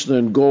scarce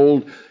than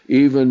gold,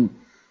 even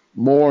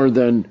more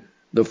than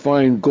the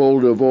fine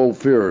gold of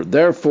Ophir.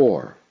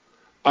 Therefore,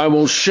 I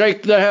will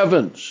shake the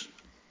heavens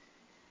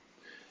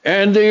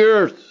and the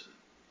earth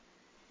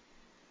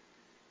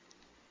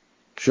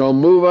shall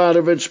move out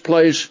of its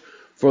place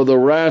for the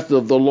wrath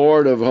of the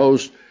Lord of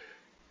hosts,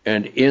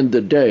 and in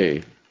the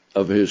day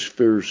of his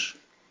fierce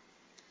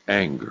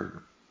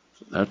anger.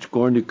 So that's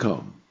going to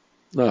come.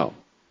 Now,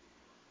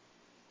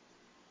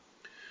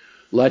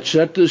 let's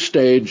set the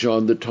stage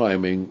on the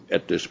timing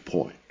at this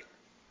point.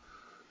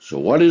 So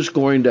what is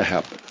going to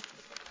happen?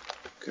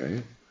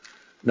 Okay.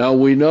 Now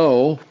we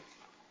know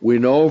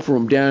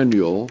from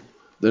Daniel,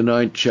 the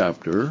 9th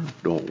chapter,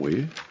 don't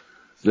we,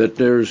 that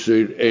there's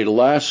a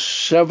last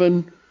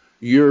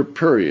 7-year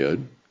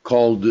period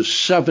called the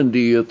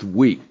 70th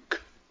week.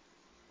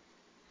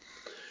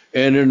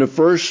 And in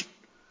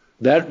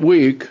that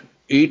week,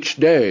 each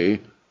day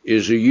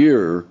is a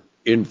year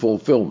in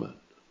fulfillment.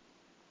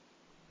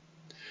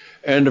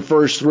 And the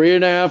first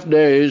 3.5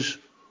 days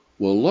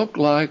will look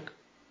like,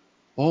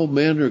 oh,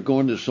 men are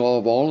going to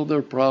solve all of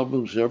their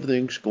problems,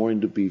 everything's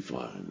going to be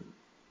fine.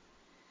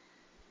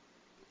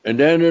 And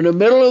then in the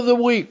middle of the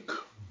week,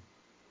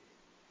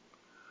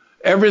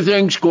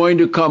 everything's going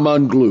to come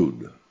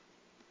unglued.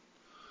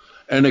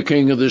 And the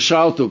king of the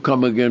south will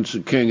come against the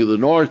king of the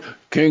north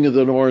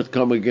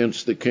come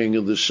against the king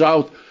of the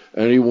south,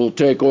 and he will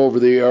take over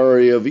the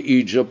area of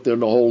Egypt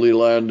and the Holy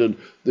Land and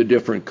the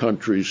different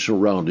countries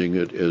surrounding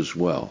it as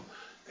well.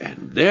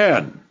 And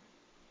then,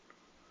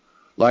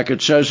 like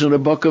it says in the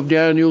book of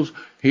Daniel,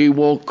 he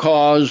will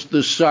cause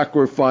the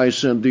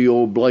sacrifice and the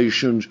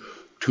oblations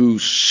to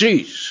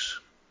cease.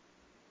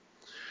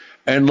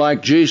 And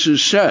like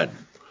Jesus said,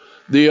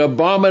 the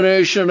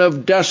abomination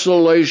of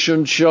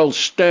desolation shall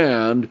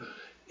stand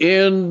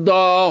in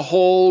the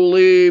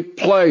holy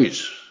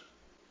place.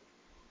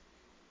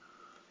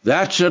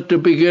 That's at the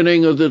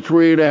beginning of the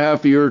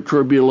 3.5-year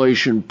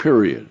tribulation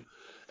period.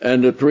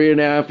 And the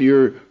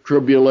 3.5-year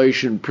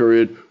tribulation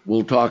period,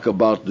 we'll talk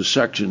about the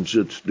sections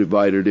it's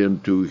divided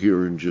into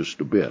here in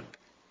just a bit.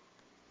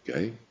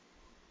 Okay?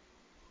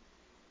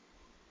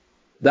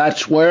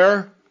 That's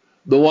where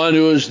the one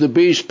who is the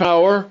beast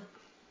power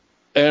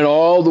and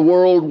all the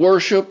world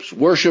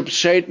worships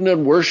Satan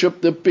and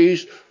worship the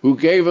beast who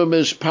gave him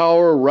his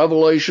power,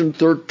 Revelation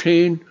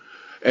 13,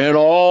 and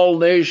all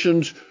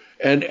nations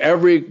and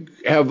every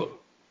have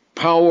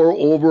power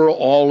over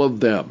all of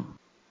them.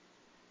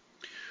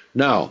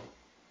 Now,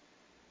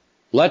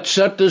 let's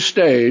set the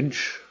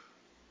stage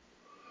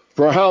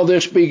for how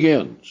this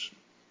begins.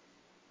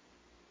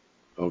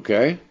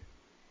 Okay?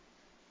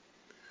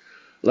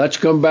 Let's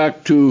come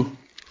back to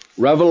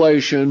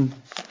Revelation,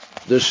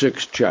 the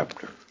 6th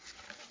chapter.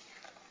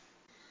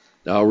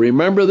 Now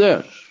remember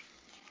this.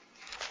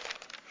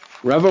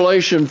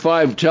 Revelation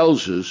 5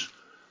 tells us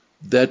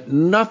that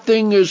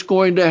nothing is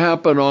going to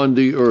happen on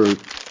the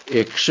earth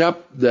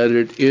except that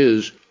it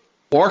is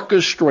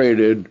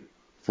orchestrated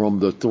from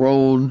the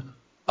throne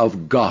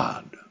of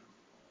God.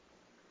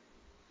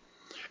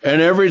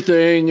 And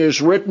everything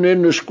is written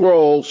in the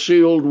scroll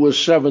sealed with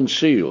 7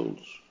 seals.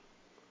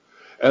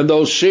 And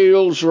those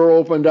seals are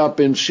opened up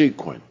in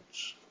sequence.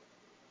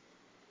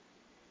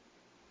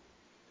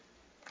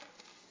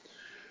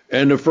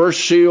 And the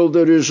first seal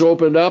that is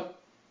opened up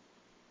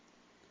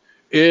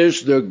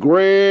is the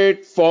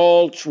great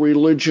false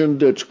religion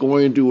that's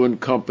going to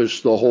encompass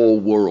the whole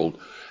world.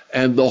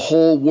 And the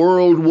whole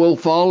world will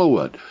follow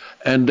it.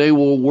 And they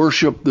will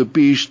worship the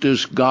beast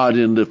as God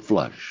in the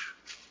flesh.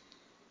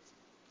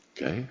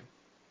 Okay?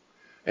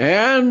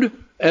 And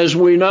as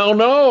we now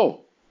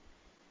know,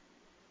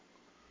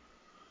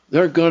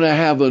 they're going to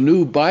have a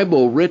new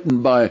Bible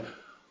written by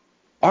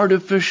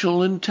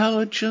artificial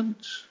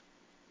intelligence.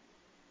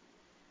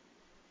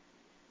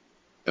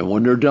 And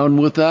when they're done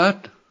with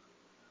that,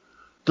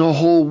 the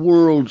whole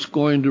world's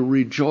going to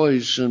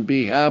rejoice and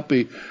be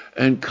happy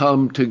and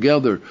come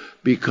together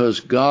because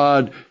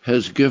God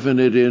has given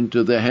it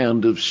into the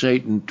hand of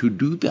Satan to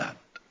do that.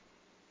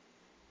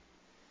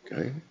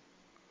 Okay?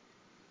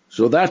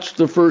 So that's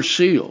the first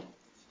seal.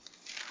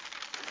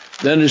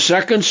 Then the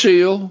second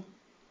seal,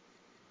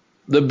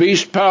 the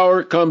beast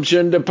power comes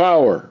into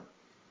power.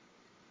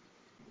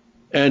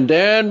 And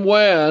then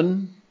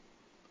when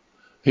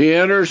he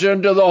enters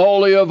into the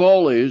Holy of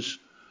Holies,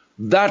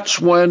 that's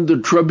when the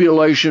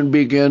tribulation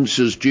begins,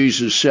 as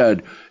Jesus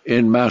said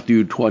in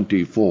Matthew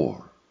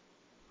 24.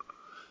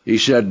 He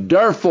said,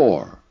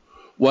 therefore,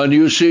 when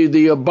you see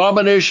the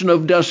abomination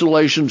of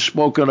desolation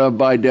spoken of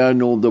by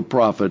Daniel the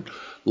prophet,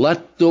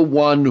 let the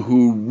one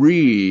who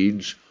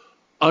reads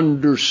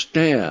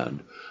understand.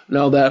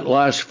 Now that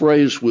last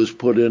phrase was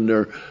put in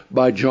there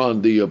by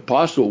John the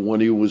Apostle when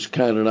he was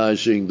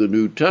canonizing the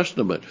New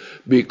Testament,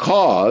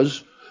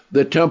 because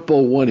the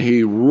temple, when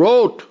he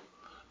wrote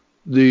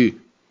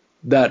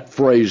that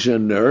phrase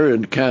in there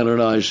in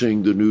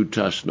canonizing the New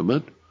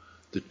Testament,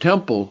 the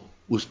temple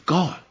was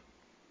gone.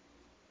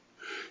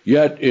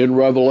 Yet in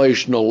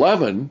Revelation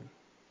 11,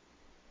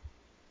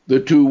 the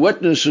 2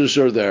 witnesses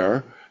are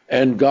there,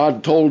 and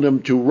God told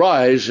him to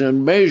rise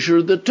and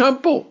measure the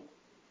temple.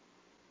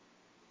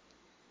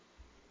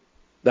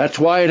 That's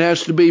why it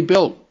has to be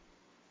built.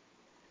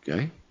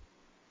 Okay?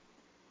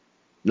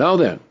 Now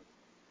then,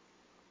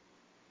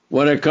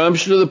 when it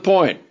comes to the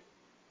point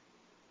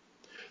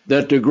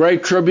that the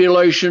Great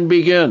Tribulation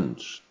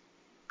begins,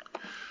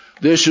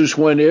 this is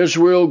when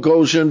Israel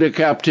goes into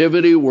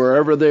captivity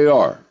wherever they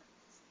are.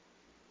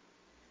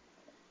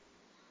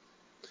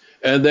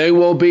 And they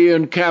will be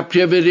in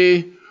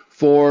captivity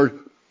for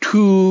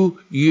 2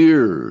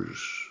 years,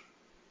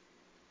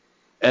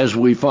 as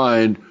we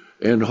find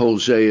in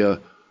Hosea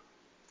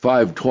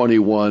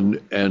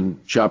 5:21 and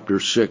chapter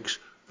 6,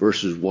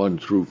 verses 1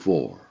 through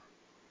 4.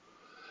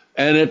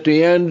 And at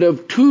the end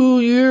of 2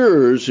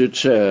 years, it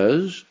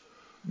says,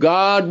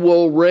 God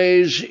will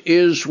raise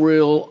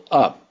Israel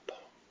up.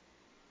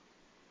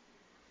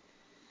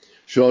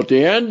 So at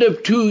the end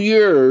of 2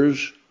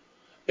 years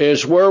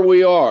is where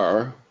we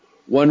are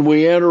when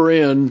we enter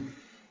in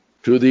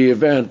to the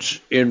events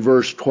in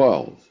verse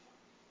 12.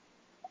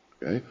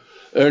 Okay?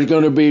 There's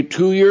going to be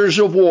 2 years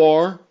of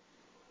war,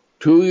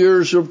 2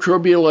 years of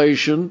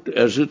tribulation,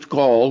 as it's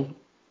called,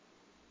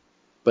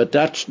 but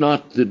that's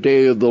not the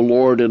day of the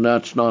Lord, and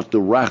that's not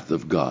the wrath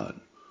of God.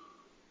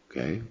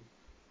 Okay?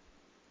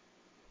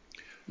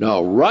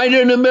 Now, right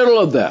in the middle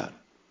of that,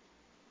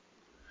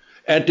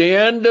 at the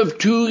end of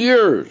 2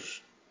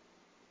 years,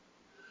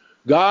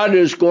 God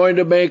is going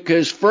to make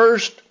his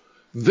first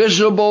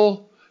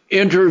visible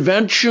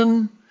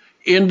intervention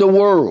in the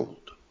world.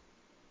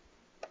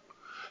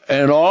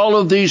 And all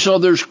of these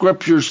other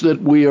scriptures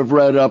that we have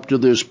read up to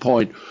this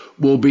point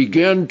will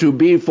begin to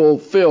be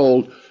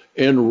fulfilled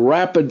in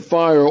rapid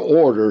fire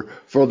order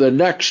for the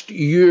next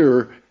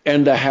year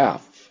and a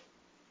half.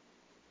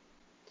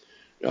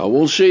 Now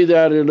we'll see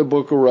that in the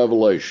book of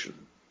Revelation.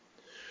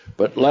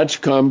 But let's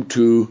come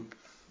to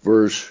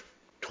verse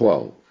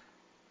 12.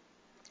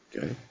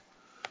 Okay?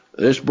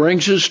 This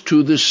brings us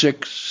to the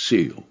sixth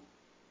seal.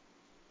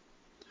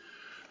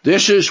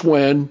 This is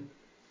when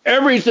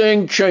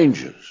everything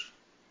changes.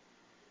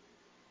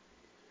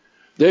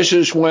 This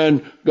is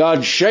when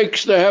God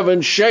shakes the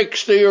heavens,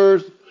 shakes the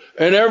earth,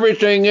 and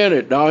everything in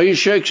it. Now, he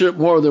shakes it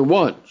more than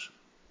once.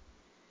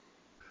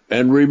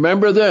 And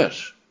remember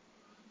this,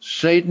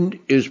 Satan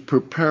is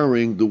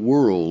preparing the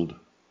world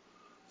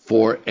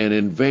for an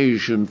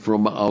invasion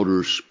from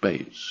outer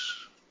space.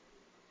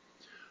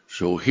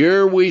 So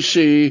here we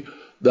see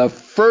the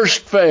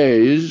first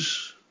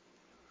phase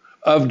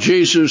of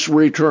Jesus'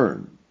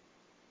 return.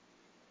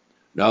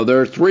 Now,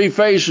 there are three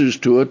phases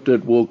to it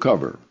that we'll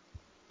cover.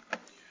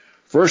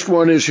 First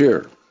one is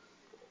here.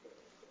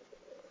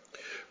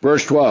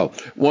 Verse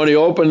 12, when he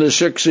opened the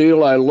sixth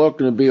seal, I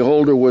looked, and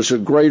behold, there was a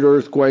great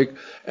earthquake,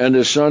 and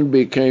the sun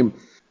became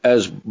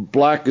as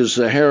black as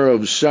the hair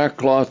of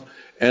sackcloth,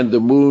 and the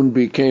moon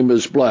became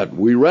as blood.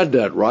 We read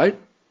that, right?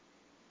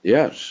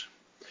 Yes.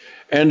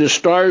 And the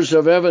stars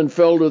of heaven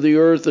fell to the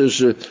earth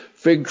as a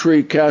fig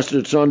tree casts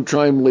its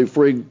untimely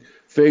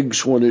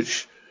figs when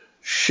it's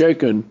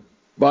shaken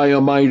by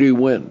a mighty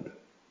wind.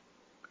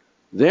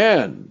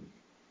 Then,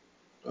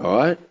 all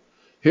right,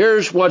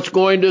 here's what's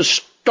going to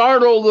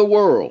startle the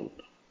world.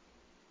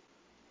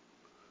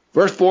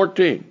 Verse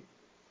 14.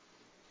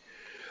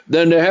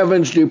 Then the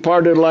heavens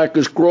departed like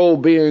a scroll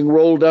being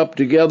rolled up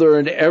together,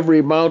 and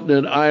every mountain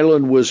and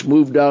island was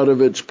moved out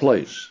of its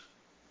place.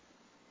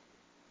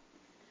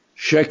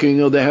 Shaking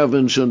of the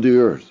heavens and the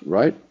earth,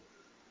 right?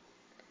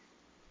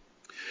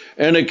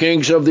 And the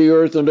kings of the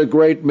earth, and the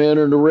great men,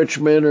 and the rich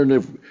men, and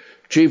the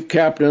chief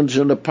captains,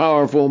 and the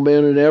powerful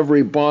men, and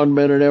every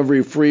bondman, and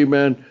every free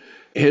man,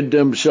 hid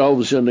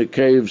themselves in the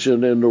caves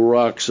and in the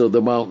rocks of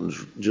the mountains,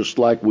 just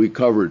like we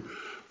covered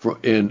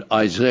in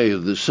Isaiah,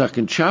 the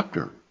 2nd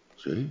chapter.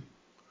 See?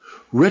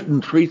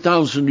 Written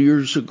 3,000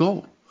 years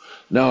ago.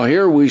 Now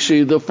here we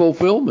see the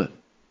fulfillment.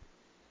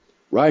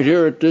 Right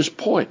here at this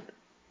point.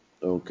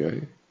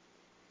 Okay.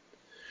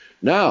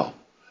 Now,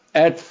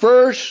 at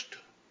first,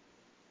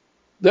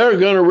 they're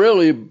going to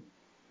really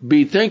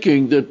be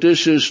thinking that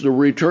this is the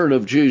return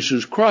of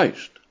Jesus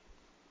Christ.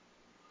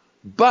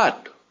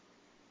 But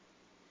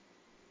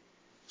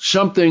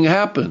something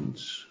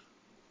happens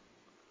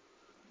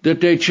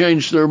that they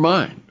change their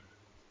mind.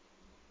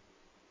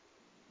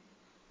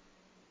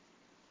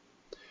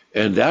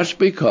 And that's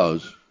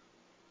because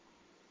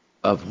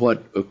of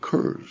what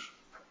occurs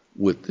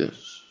with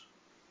this.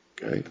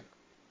 Okay?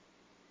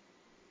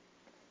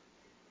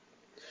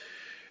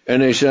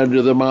 And they said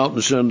to the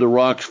mountains and the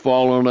rocks,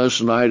 fall on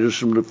us and hide us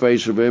from the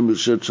face of him who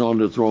sits on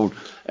the throne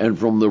and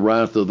from the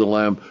wrath of the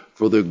Lamb,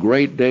 for the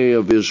great day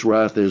of his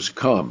wrath is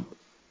come.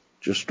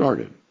 Just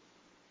started.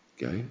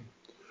 Okay?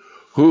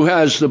 Who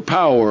has the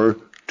power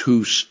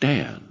to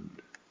stand?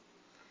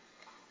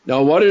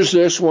 Now, what is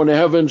this when the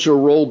heavens are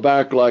rolled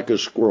back like a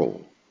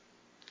scroll?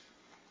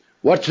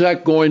 What's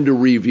that going to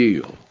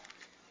reveal?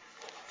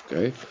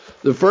 Okay?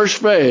 The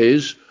first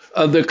phase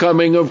of the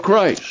coming of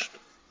Christ.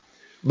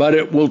 But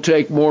it will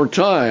take more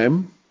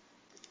time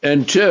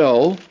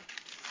until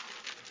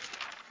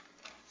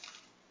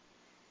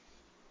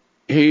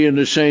he and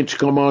the saints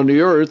come on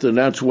the earth, and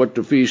that's what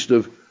the Feast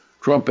of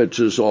Trumpets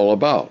is all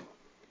about.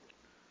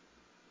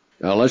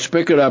 Now let's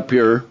pick it up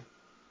here.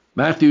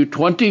 Matthew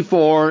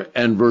 24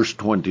 and verse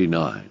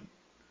 29.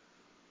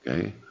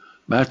 Okay?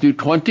 Matthew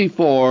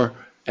 24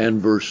 and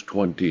verse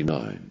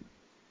 29.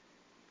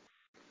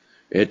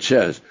 It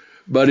says,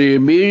 but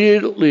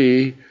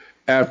immediately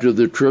after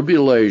the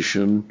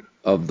tribulation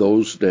of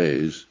those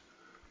days,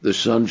 the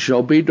sun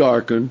shall be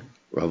darkened,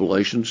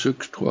 Revelation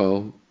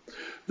 6:12.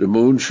 The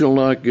moon shall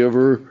not give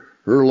her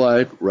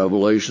light,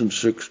 Revelation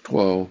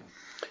 6:12.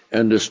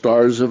 And the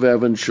stars of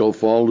heaven shall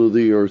fall to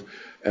the earth,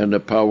 and the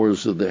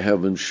powers of the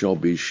heavens shall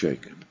be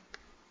shaken.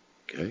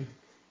 Okay?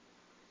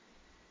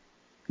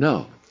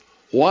 Now,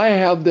 why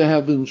have the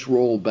heavens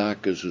roll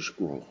back as a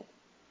scroll?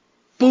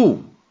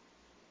 Boom!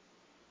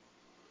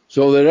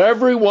 So that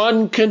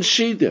everyone can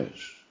see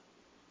this.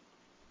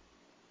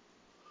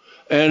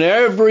 And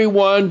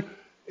everyone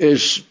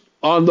is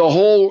on the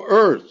whole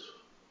earth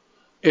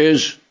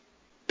is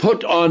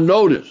put on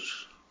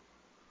notice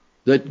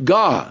that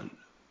God,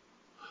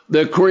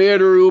 the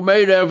creator who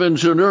made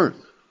heavens and earth,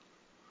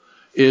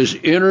 is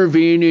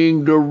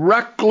intervening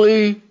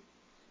directly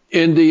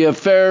in the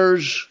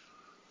affairs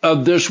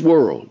of this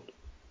world.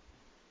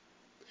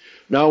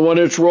 Now, when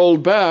it's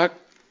rolled back,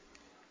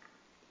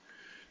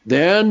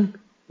 then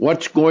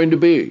what's going to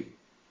be?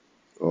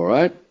 All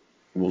right?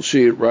 We'll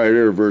see it right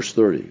here, verse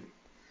 30.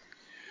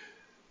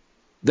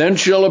 Then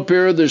shall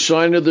appear the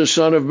sign of the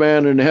Son of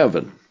Man in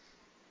heaven.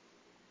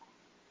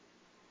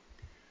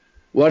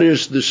 What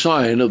is the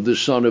sign of the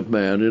Son of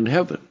Man in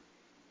heaven?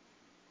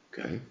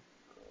 Okay.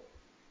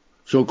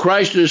 So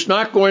Christ is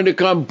not going to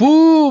come,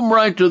 boom,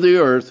 right to the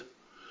earth.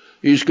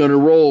 He's going to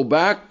roll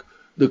back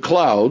the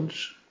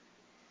clouds,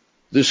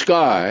 the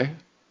sky,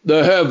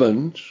 the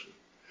heavens,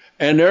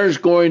 and there's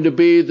going to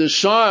be the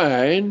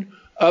sign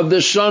of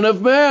the Son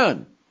of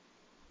Man.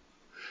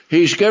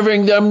 He's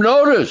giving them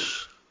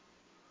notice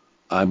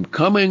I'm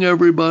coming,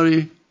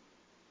 everybody.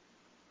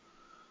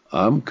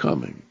 I'm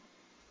coming.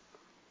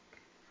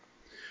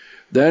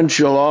 Then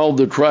shall all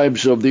the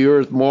tribes of the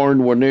earth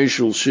mourn when they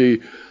shall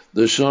see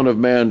the Son of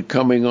Man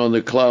coming on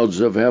the clouds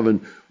of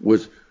heaven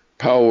with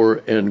power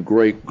and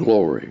great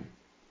glory.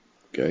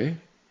 Okay?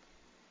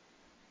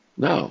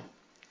 Now,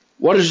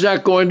 what is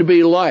that going to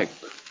be like?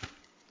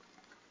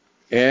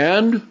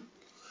 And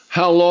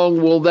how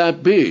long will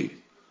that be?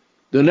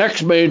 The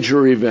next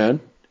major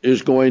event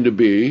is going to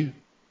be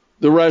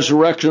the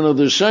resurrection of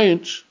the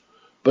saints,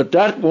 but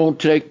that won't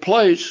take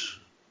place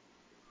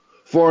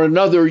for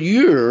another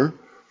year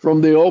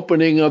from the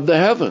opening of the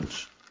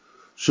heavens.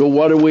 So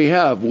what do we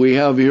have? We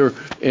have here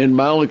in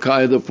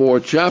Malachi, the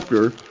 4th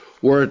chapter,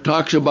 where it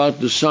talks about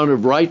the Son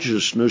of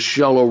Righteousness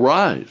shall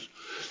arise.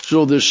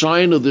 So the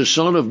sign of the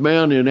Son of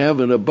Man in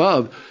heaven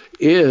above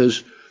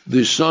is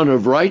the Son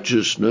of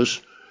Righteousness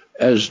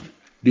as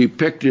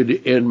depicted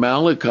in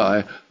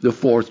Malachi, the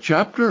 4th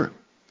chapter.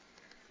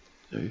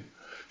 Okay?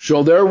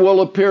 So there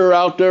will appear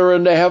out there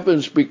in the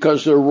heavens,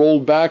 because they're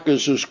rolled back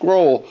as a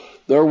scroll,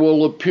 there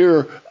will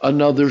appear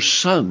another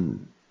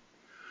sun.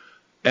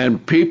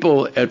 And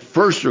people at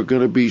first are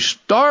going to be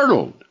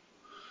startled.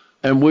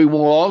 And we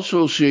will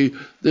also see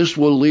this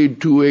will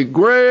lead to a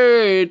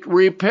great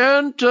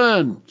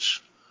repentance,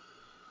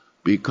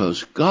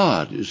 because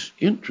God is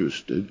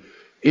interested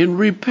in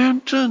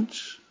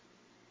repentance.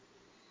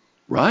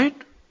 Right?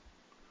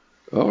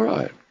 All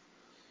right.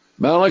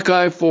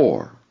 Malachi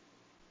 4,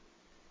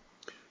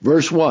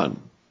 verse 1.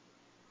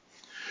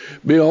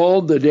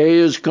 Behold, the day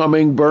is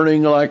coming,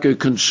 burning like a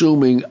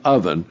consuming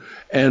oven,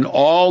 and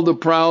all the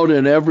proud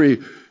and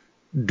every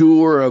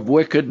doer of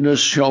wickedness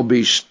shall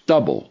be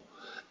stubble.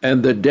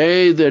 And the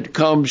day that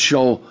comes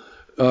shall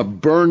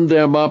burn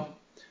them up,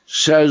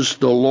 says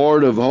the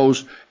Lord of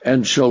hosts,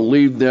 and shall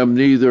leave them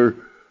neither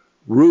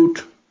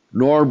root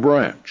nor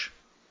branch.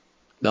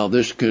 Now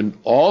this can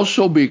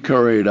also be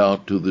carried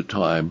out to the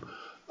time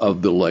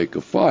of the lake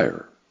of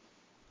fire.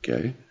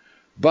 Okay?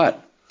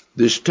 But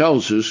this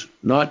tells us,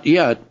 not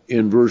yet,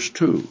 in verse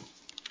 2.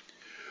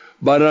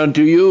 But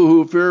unto you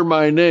who fear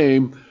my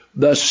name,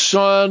 the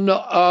Son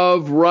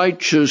of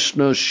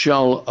Righteousness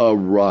shall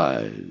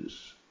arise.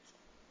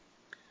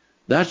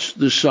 That's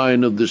the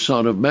sign of the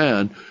Son of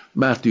Man,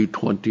 Matthew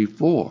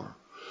 24.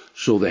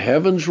 So the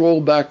heavens roll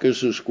back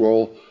as a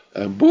scroll,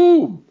 and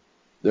boom,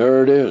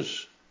 there it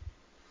is.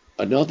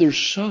 Another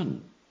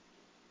sun.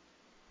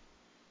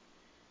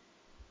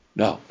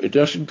 Now, it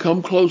doesn't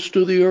come close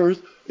to the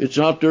earth. It's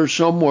out there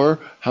somewhere.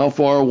 How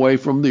far away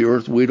from the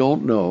earth, we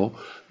don't know.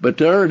 But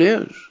there it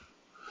is.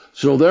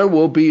 So there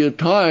will be a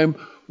time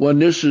when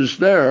this is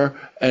there,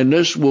 and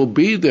this will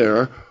be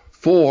there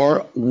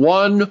for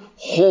one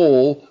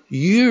whole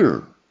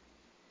year.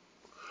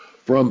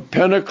 From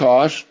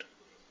Pentecost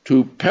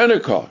to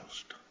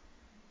Pentecost.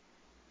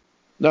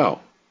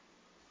 Now,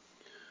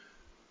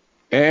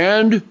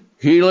 and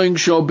healing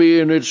shall be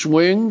in its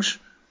wings,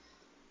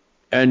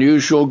 and you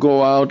shall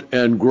go out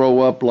and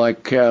grow up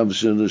like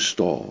calves in a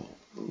stall.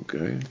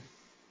 Okay?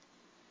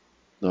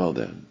 Now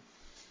then,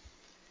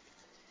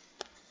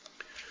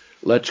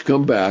 let's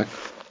come back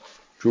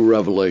to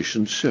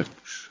Revelation 6.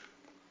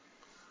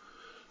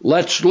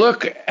 Let's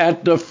look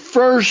at the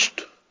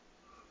first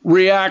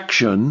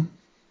reaction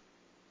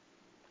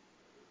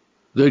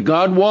that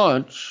God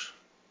wants,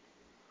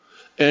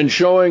 and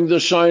showing the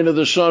sign of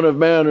the Son of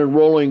Man and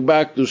rolling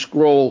back the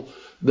scroll,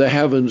 the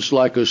heavens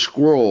like a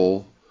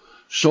scroll,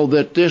 so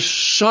that this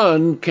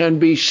sun can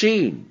be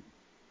seen.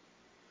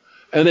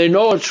 And they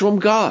know it's from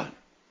God.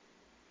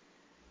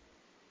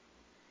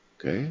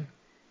 Okay?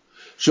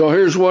 So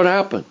here's what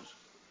happens.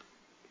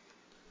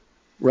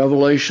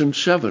 Revelation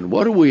 7.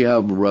 What do we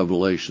have in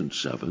Revelation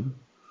 7?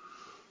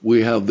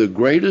 We have the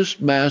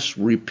greatest mass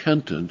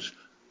repentance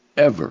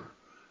ever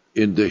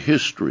in the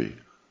history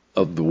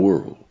of the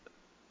world.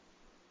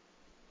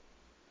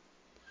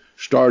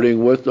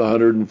 Starting with the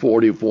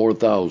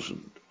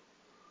 144,000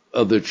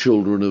 of the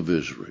children of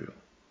Israel.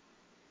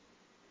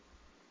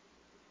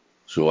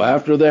 So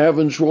after the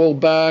heavens roll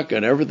back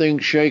and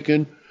everything's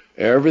shaken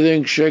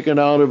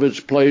out of its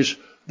place,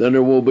 then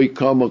there will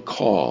become a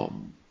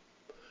calm.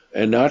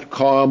 And that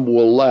calm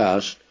will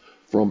last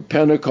from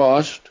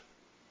Pentecost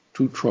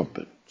to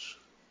trumpets.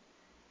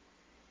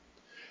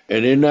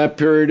 And in that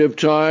period of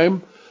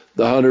time,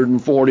 the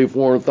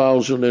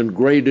 144,000 and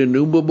great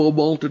innumerable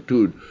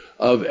multitude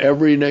of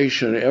every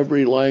nation,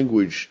 every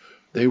language,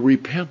 they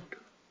repent.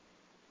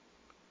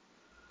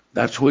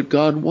 That's what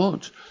God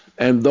wants.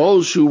 And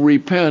those who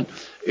repent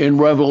in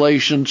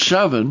Revelation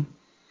 7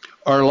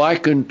 are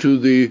likened to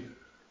the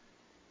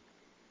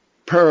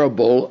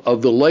parable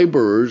of the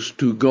laborers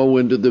to go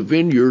into the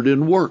vineyard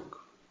and work.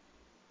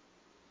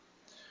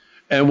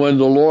 And when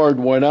the Lord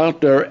went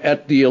out there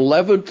at the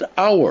 11th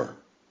hour,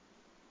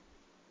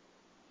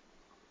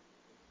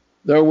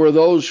 there were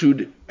those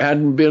who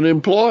hadn't been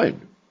employed.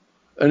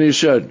 And he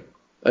said,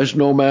 "Has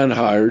no man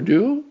hired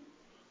you?"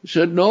 He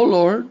said, "No,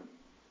 Lord."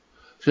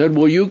 He said,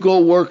 "Well, you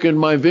go work in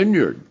my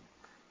vineyard,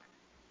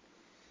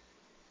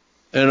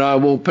 and I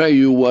will pay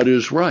you what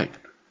is right."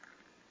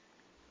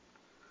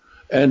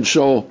 And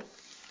so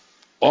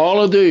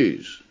all of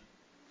these,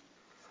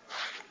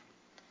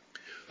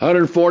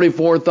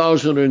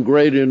 144,000 in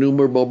great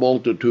innumerable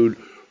multitude,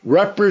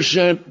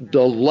 represent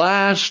the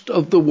last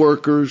of the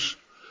workers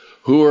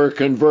who are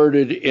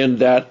converted in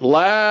that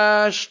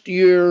last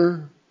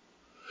year,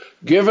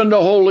 given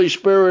the Holy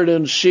Spirit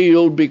and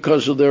sealed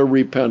because of their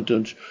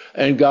repentance,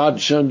 and God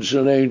sends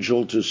an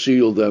angel to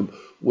seal them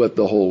with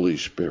the Holy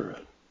Spirit.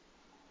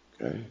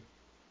 Okay.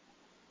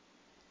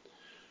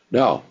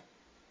 Now,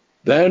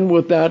 then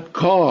with that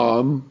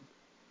calm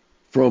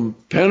from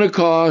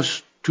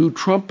Pentecost to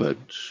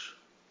trumpets,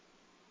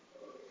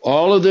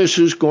 all of this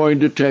is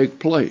going to take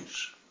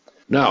place.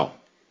 Now,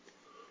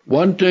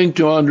 one thing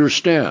to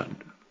understand,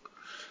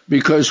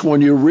 because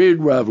when you read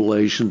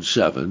Revelation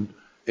 7,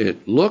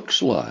 it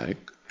looks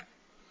like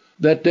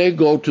that they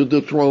go to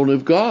the throne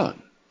of God.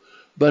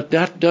 But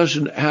that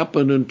doesn't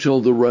happen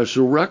until the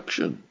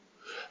resurrection.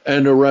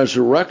 And the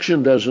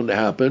resurrection doesn't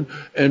happen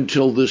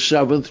until the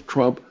seventh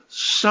trump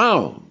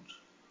sounds.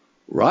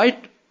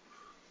 Right?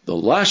 The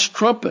last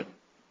trumpet.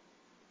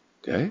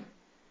 Okay?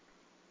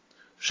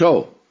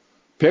 So,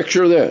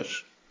 picture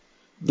this.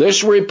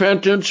 This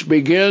repentance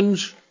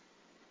begins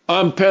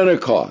on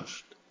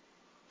Pentecost.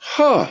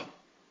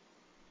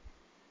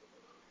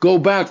 Go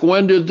back,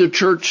 when did the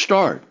church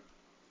start?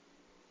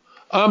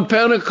 On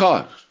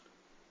Pentecost.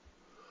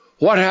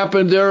 What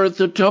happened there at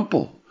the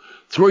temple?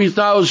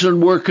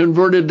 3,000 were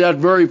converted that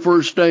very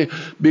first day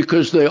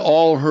because they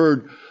all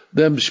heard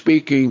them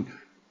speaking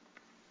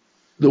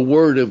the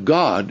word of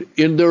God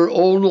in their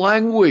own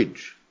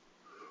language,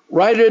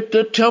 right at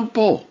the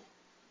temple.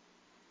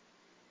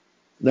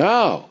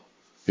 Now,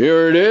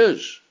 here it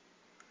is.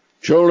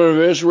 Children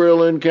of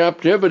Israel in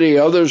captivity,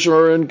 others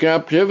are in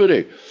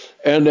captivity.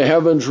 And the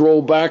heavens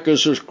roll back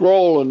as a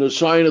scroll, and the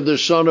sign of the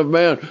Son of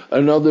Man,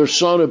 another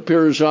sun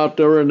appears out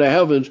there in the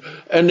heavens,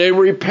 and they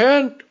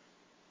repent.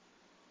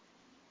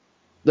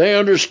 They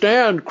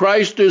understand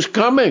Christ is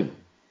coming.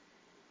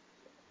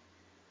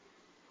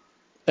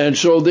 And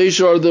so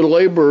these are the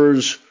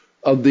laborers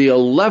of the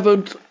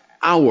 11th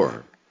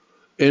hour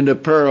in the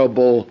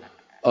parable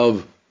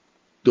of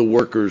the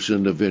workers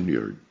in the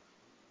vineyard.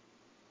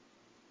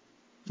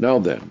 Now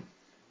then,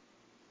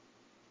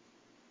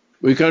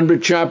 we come to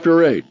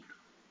chapter 8.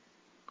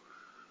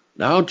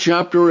 Now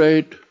chapter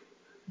 8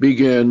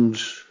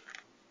 begins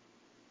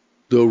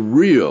the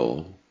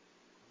real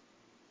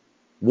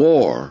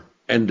war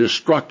and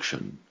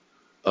destruction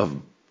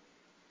of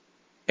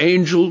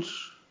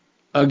angels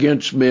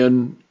against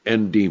men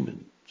and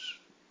demons,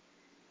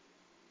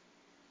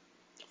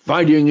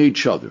 fighting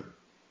each other.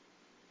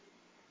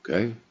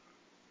 Okay?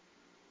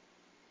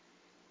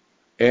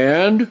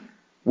 And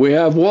we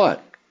have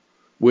what?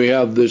 We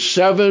have the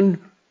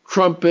 7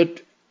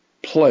 trumpet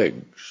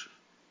plagues,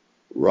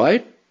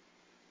 right?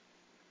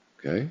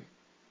 Okay.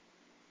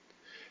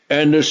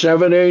 And the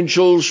 7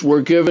 angels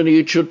were given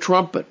each a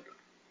trumpet,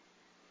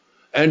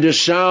 and to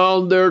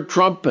sound their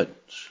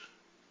trumpets.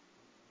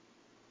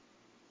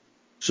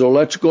 So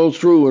let's go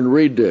through and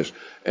read this.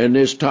 And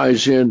this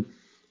ties in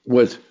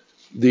with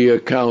the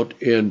account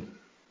in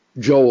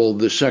Joel,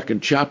 the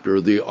 2nd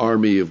chapter, the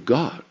army of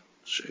God.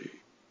 See?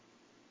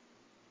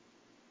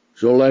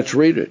 So let's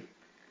read it.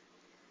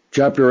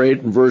 Chapter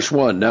 8 and verse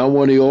 1. Now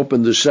when he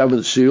opened the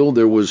 7th seal,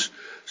 there was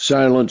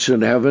silence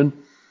in heaven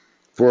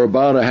for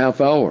about a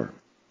half hour.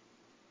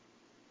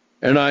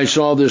 And I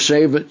saw the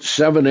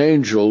 7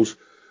 angels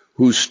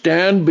who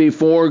stand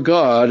before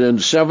God,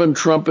 and 7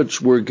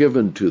 trumpets were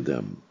given to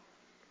them.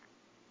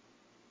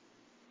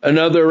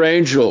 Another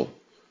angel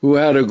who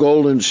had a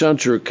golden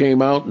censer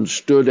came out and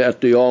stood at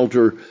the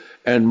altar,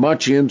 and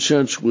much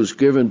incense was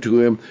given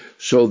to him,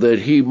 so that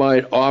he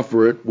might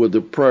offer it with the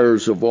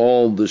prayers of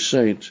all the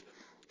saints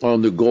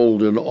on the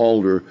golden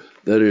altar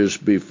that is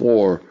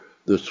before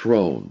the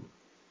throne.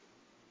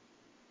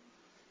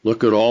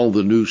 Look at all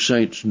the new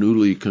saints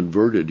newly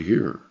converted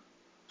here.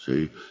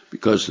 See,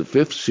 because the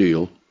 5th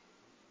seal,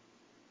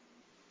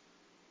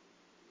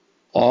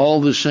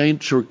 all the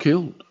saints are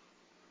killed,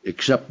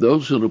 except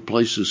those in a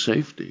place of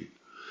safety.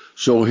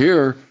 So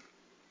here,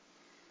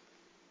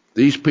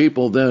 these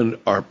people then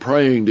are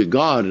praying to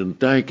God and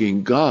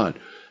thanking God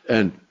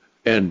and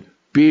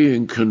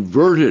being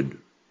converted,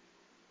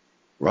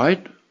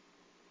 right?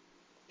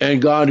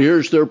 And God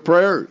hears their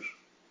prayers.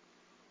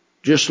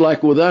 Just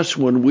like with us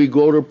when we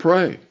go to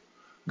pray.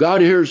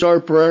 God hears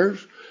our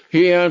prayers.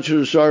 He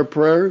answers our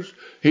prayers.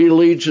 He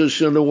leads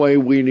us in the way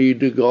we need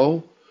to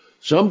go.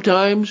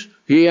 Sometimes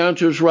he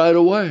answers right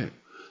away.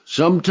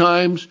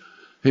 Sometimes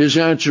his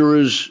answer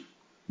is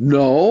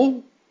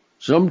no.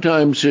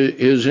 Sometimes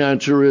his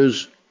answer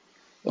is,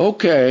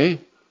 okay,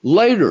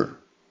 later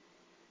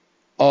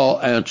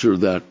I'll answer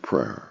that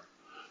prayer.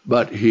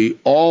 But he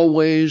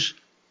always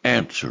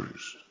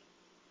answers.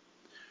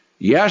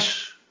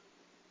 Yes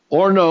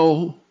or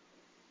no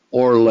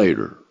or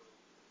later.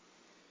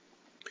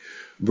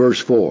 Verse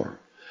 4.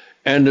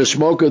 And the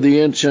smoke of the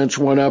incense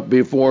went up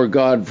before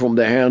God from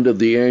the hand of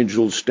the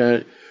angel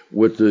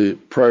with the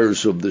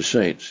prayers of the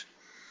saints.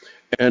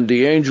 And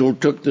the angel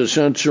took the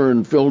censer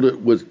and filled it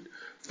with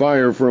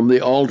fire from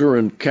the altar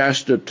and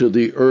cast it to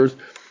the earth,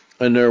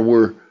 and there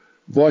were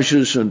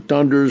voices and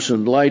thunders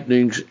and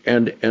lightnings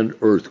and an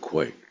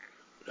earthquake.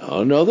 Now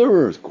another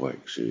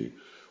earthquake, see.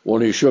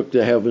 When he shook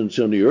the heavens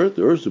and the earth,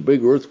 there's a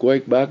big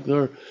earthquake back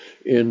there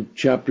in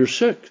chapter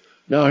 6.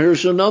 Now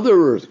here's another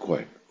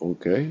earthquake,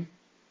 okay?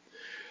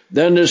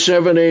 Then the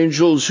 7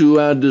 angels who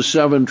had the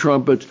 7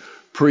 trumpets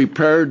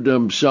prepared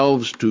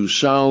themselves to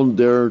sound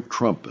their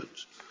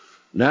trumpets.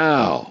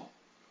 Now,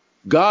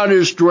 God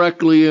is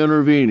directly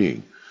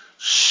intervening.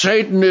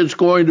 Satan is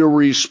going to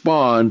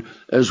respond,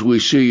 as we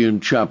see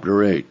in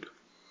chapter 8.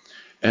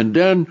 And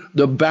then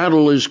the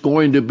battle is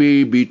going to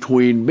be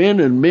between men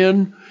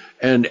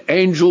and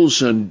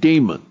angels and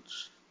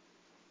demons.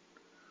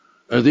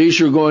 And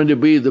these are going to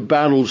be the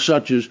battles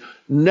such as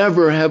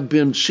never have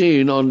been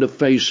seen on the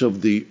face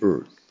of the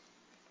earth.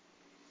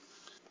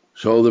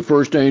 So the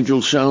first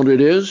angel sounded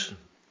his,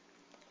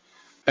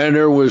 and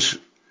there was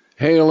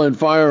hail and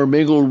fire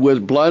mingled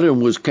with blood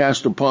and was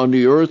cast upon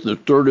the earth. A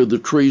third of the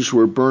trees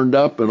were burned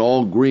up, and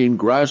all green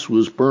grass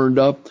was burned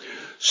up.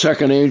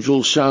 Second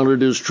angel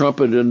sounded his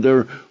trumpet, and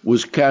there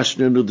was cast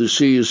into the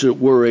sea, as it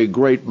were, a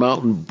great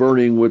mountain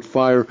burning with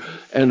fire,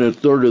 and a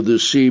third of the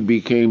sea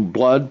became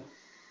blood,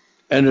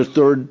 and a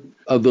third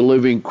of the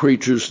living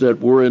creatures that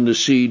were in the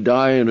sea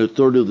died, and a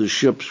third of the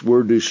ships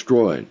were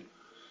destroyed.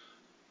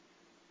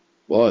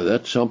 Boy,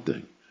 that's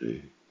something,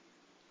 see.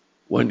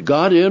 When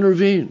God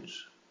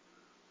intervenes,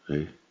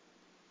 see,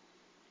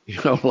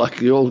 like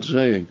the old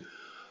saying,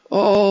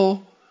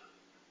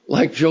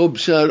 like Job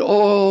said,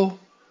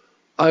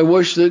 I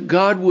wish that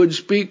God would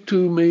speak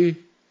to me.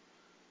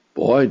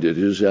 Boy, did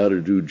his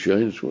attitude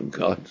change when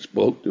God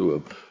spoke to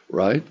him,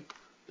 right?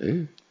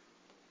 See?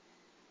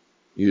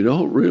 You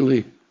don't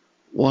really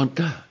want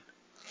that.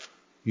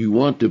 You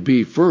want to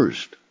be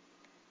first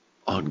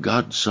on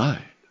God's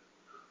side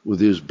with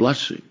his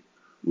blessing,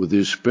 with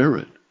his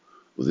spirit,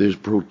 with his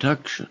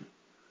protection.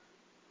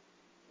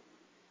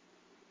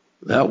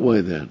 That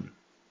way then,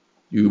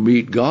 you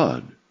meet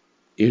God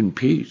in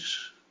peace.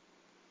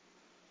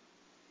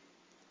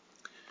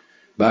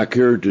 Back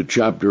here to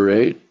chapter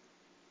 8,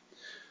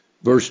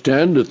 verse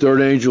 10, the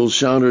third angel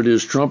sounded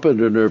his trumpet,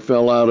 and there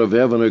fell out of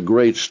heaven a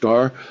great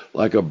star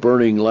like a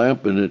burning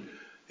lamp, and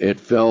it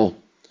fell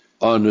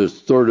on a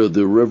third of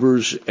the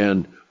rivers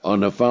and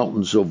on the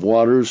fountains of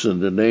waters,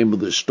 and the name of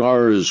the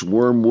star is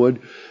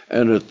Wormwood,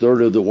 and a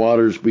third of the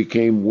waters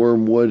became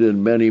wormwood,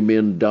 and many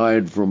men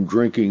died from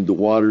drinking the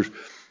waters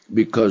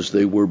because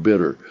they were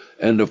bitter.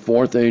 And the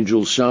fourth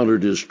angel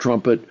sounded his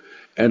trumpet,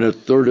 and a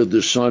third of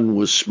the sun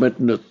was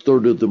smitten, a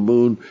third of the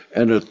moon,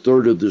 and a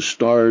third of the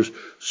stars,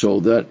 so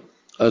that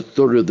a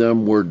third of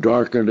them were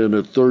darkened, and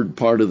a third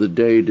part of the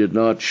day did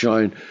not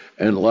shine,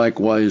 and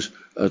likewise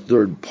a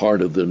third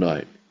part of the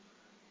night.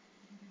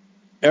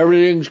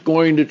 Everything's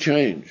going to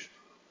change.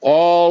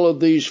 All of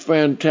these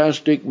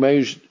fantastic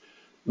measures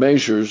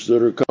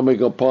that are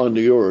coming upon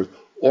the earth,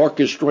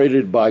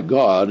 orchestrated by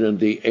God and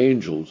the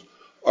angels,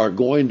 are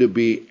going to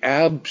be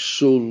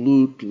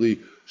absolutely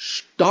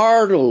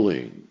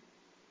startling.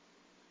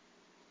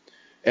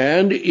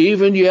 And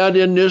even yet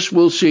in this,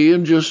 we'll see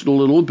in just a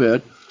little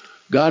bit,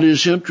 God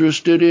is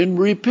interested in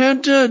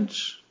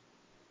repentance.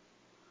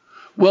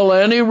 Will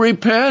any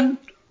repent?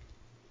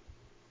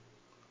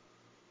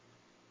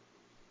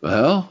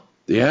 Well,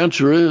 the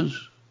answer is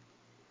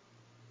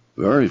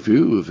very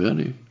few, if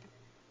any.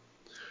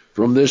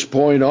 From this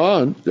point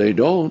on, they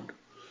don't.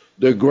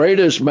 The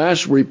greatest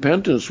mass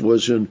repentance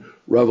was in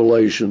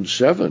Revelation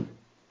 7.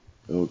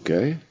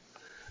 Okay.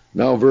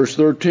 Now verse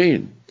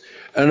 13.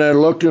 And I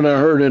looked and I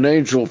heard an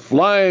angel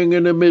flying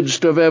in the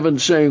midst of heaven,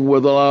 saying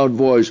with a loud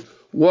voice,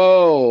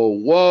 Woe,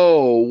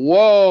 woe,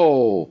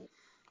 woe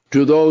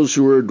to those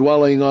who are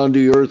dwelling on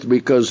the earth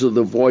because of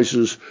the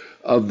voices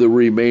of the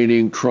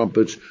remaining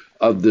trumpets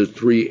of the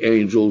 3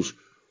 angels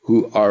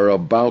who are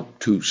about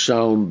to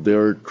sound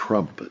their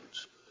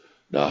trumpets.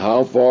 Now,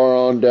 how far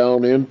on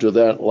down into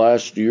that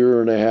last year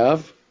and a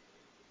half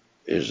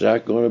is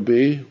that going to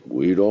be?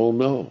 We don't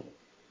know.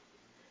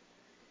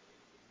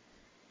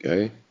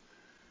 Okay?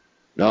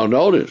 Now,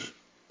 notice,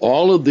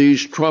 all of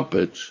these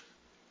trumpets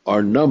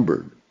are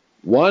numbered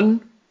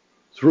 1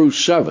 through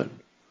 7.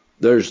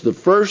 There's the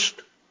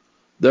first,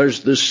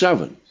 there's the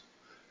 7th,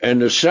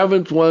 and the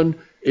 7th one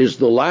is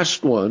the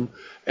last one,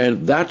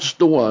 and that's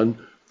the one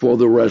for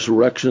the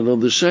resurrection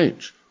of the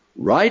saints.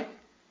 Right?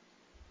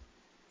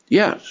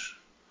 Yes.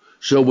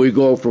 So we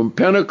go from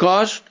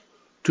Pentecost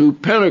to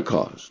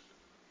Pentecost.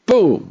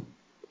 Boom.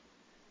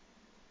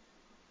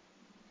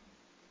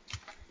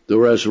 The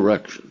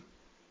resurrection.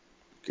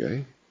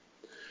 Okay.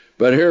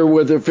 But here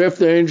with the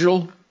 5th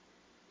angel,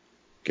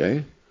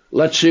 okay,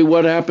 let's see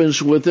what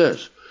happens with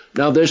this.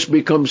 Now this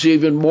becomes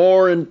even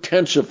more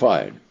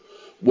intensified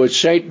with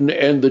Satan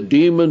and the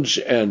demons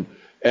and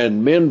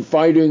men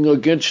fighting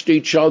against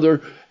each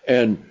other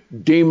and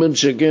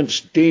demons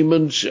against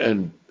demons,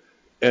 and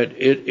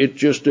it's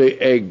just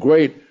a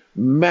great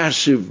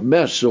massive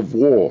mess of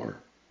war.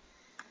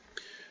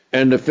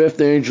 And the fifth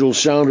angel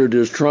sounded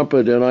his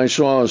trumpet, and I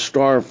saw a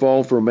star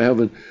fall from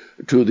heaven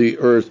to the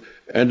earth,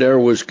 and there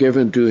was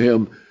given to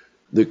him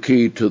the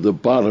key to the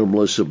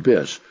bottomless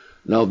abyss.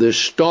 Now this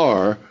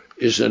star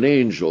is an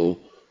angel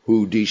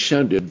who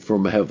descended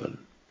from heaven.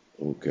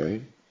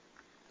 Okay?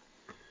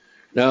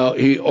 Now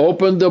he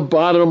opened the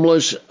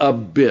bottomless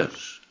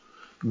abyss.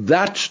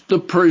 That's the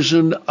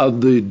prison of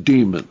the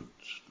demons.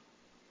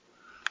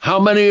 How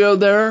many are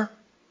there?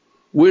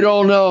 We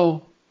don't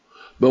know.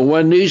 But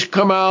when these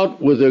come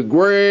out with a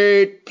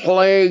great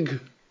plague,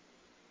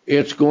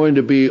 it's going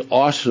to be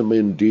awesome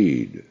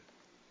indeed.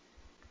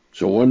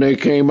 So when they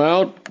came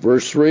out,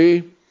 verse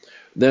 3,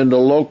 then the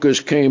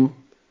locusts came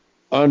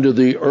unto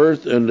the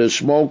earth, and the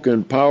smoke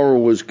and power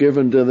was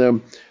given to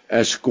them,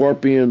 as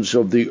scorpions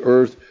of the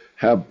earth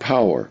have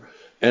power.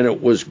 And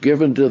it was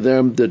given to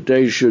them that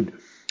they should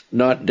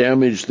not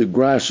damage the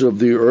grass of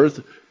the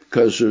earth,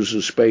 because there's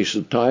a space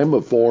of time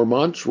of 4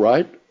 months,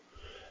 right?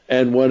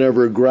 And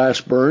whenever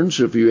grass burns,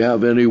 if you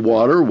have any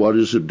water, what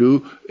does it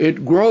do?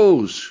 It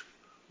grows,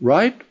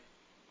 right?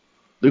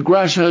 The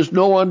grass has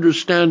no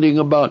understanding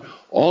about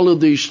all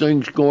of these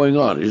things going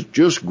on. It's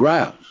just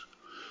grass.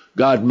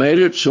 God made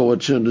it so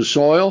it's in the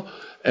soil,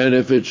 and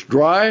if it's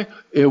dry,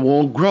 it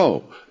won't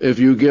grow. If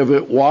you give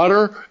it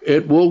water,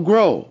 it will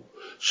grow.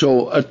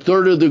 So a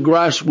third of the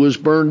grass was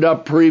burned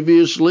up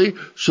previously,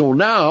 so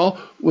now,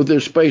 with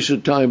a space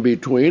of time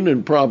between,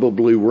 and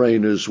probably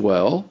rain as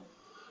well,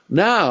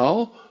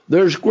 now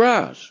there's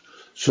grass.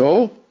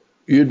 So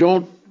you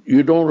don't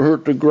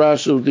hurt the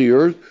grass of the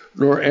earth,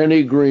 nor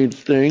any green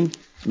thing,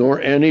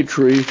 nor any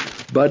tree,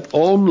 but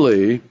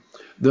only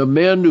the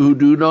men who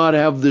do not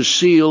have the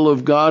seal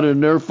of God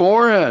in their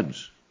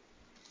foreheads.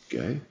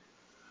 Okay?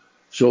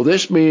 So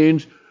this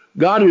means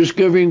God is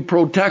giving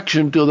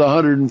protection to the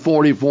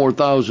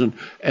 144,000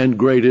 and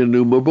great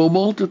innumerable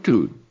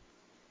multitude.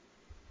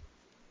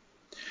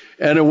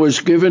 And it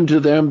was given to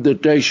them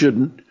that they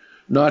should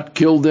not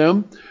kill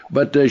them,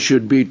 but they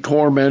should be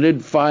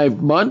tormented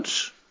 5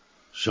 months.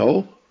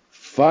 So,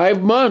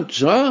 5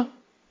 months, huh?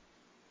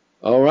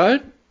 All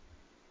right?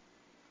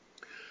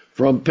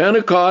 From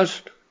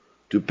Pentecost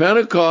to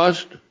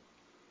Pentecost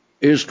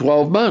is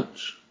 12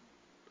 months.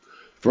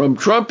 From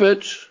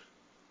trumpets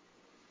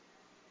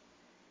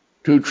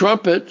to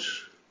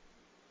trumpets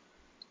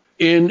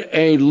in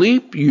a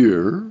leap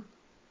year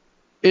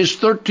is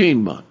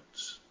 13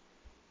 months.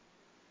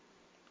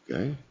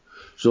 Okay?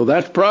 So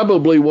that's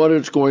probably what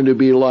it's going to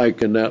be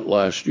like in that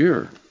last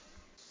year.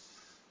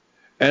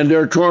 And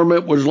their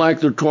torment was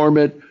like the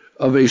torment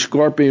of a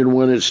scorpion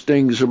when it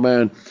stings a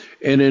man.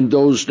 And in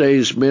those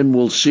days men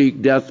will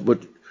seek death,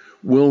 but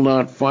will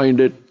not find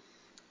it.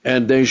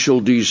 And they shall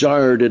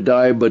desire to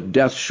die, but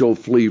death shall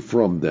flee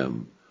from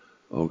them.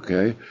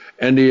 Okay?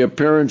 And the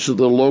appearance of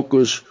the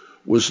locusts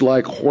was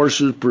like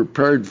horses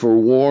prepared for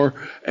war,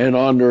 and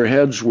on their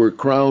heads were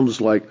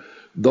crowns like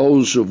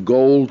those of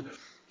gold,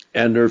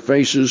 and their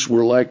faces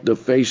were like the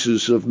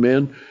faces of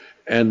men,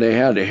 and they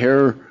had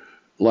hair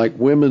like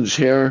women's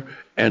hair,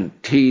 and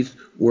teeth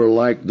were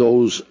like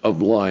those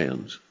of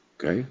lions.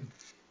 Okay?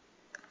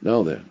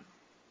 Now then,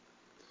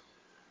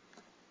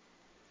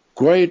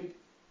 great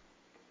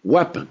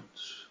weapons,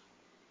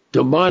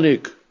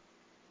 demonic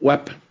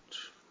weapons.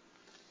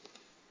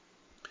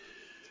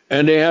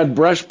 And they had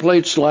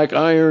breastplates like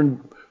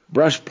iron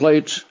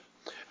breastplates,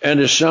 and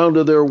the sound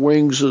of their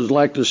wings is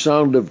like the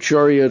sound of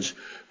chariots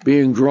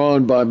being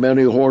drawn by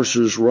many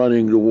horses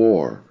running to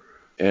war.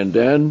 And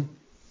then,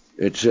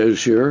 it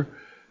says here,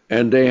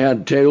 and they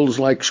had tails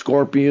like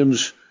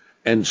scorpions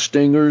and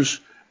stingers,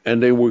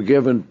 and they were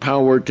given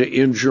power to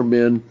injure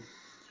men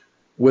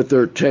with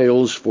their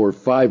tails for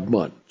 5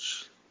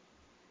 months.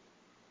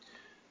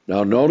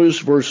 Now notice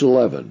verse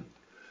 11.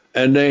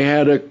 And they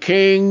had a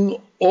king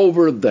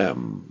over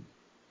them,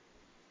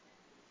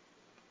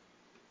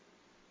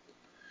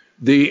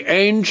 the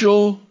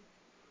angel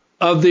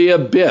of the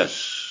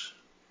abyss,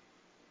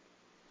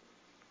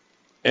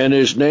 and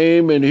his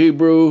name in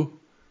Hebrew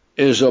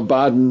is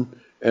Abaddon,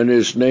 and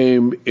his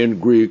name in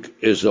Greek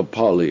is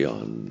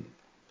Apollyon.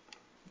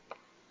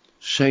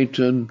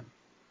 Satan,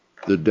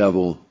 the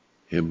devil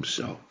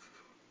himself.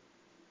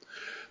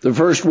 The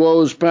first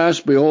woe is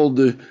past. Behold,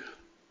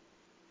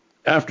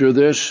 after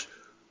this,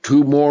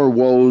 2 more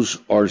woes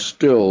are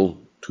still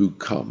to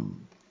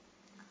come.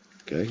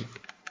 Okay?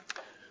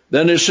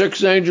 Then the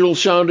sixth angel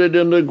sounded,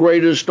 in the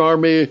greatest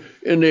army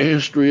in the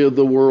history of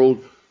the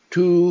world,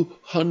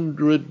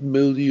 200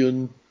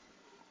 million,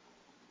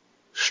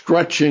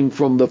 stretching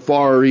from the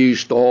far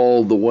east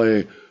all the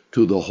way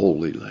to the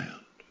Holy Land.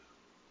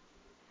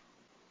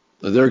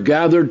 They're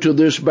gathered to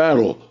this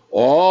battle.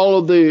 All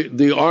of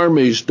the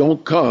armies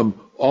don't come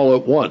all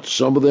at once.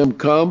 Some of them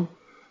come,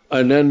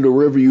 and then the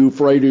river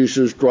Euphrates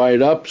is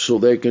dried up so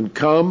they can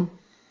come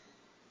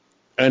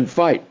and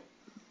fight.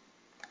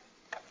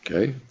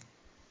 Okay?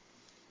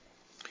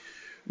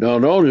 Now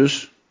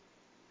notice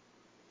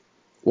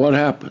what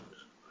happens.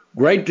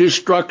 Great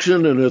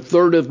destruction, and a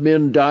third of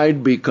men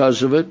died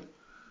because of it.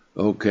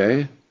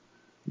 Okay?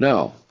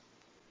 Now,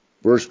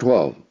 verse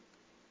 12.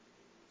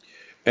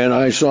 And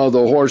I saw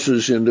the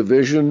horses in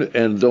division,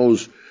 and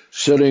those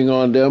sitting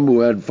on them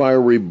who had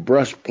fiery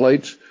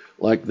breastplates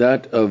like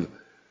that of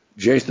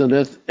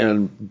Japheth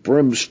and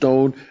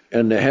brimstone,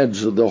 and the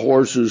heads of the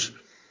horses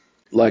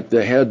like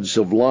the heads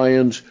of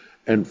lions,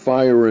 and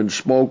fire and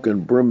smoke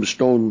and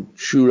brimstone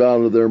shoot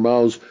out of their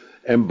mouths,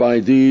 and by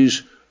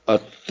these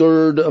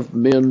 1/3 of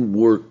men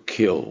were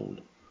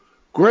killed.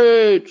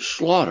 Great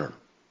slaughter,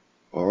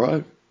 all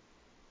right?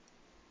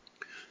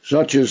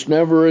 Such as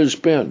never has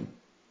been,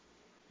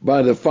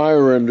 by the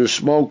fire and the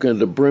smoke and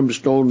the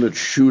brimstone that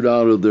shoot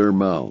out of their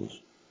mouths.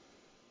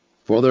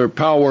 For their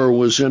power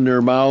was in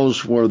their mouths,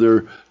 for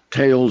their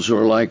tails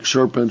are like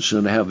serpents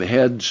and have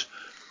heads,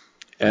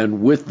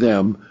 and with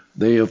them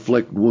they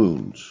afflict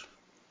wounds.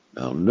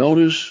 Now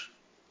notice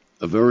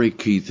a very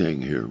key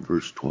thing here in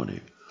verse 20.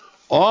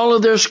 All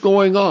of this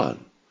going on.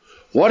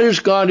 What is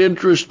God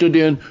interested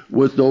in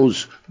with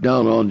those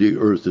down on the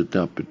earth at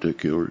that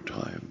particular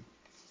time?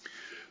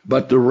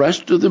 But the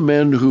rest of the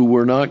men who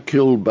were not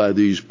killed by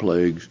these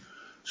plagues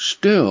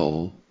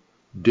still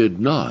did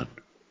not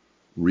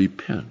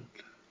repent.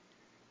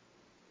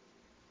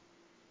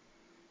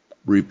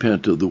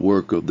 Repent of the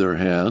work of their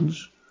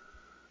hands,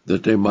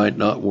 that they might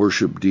not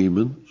worship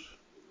demons,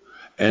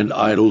 and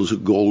idols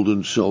of gold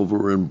and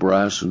silver and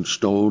brass and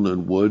stone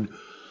and wood,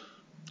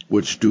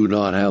 which do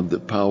not have the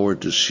power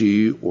to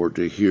see or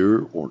to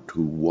hear or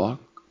to walk.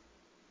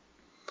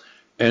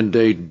 And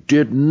they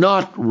did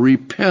not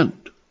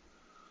repent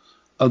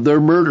of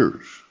their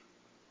murders,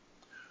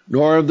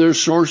 nor of their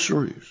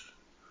sorceries,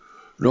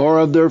 nor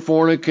of their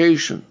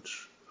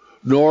fornications,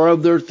 nor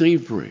of their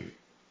thievery.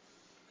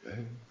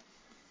 Okay.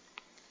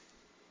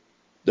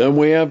 Then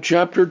we have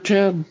chapter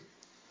 10,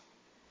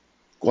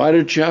 quite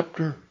a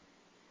chapter.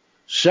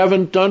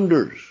 7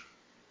 thunders.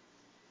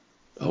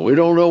 Now, we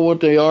don't know what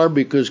they are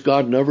because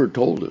God never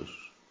told us.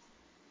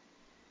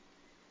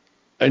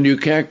 And you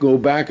can't go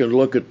back and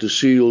look at the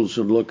seals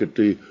and look at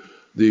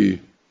the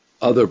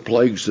other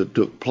plagues that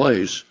took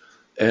place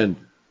and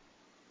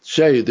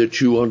say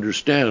that you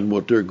understand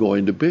what they're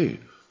going to be.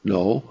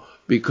 No,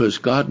 because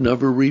God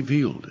never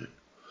revealed it.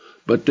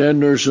 But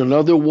then there's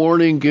another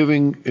warning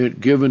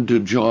given to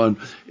John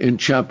in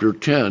chapter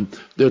 10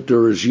 that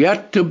there is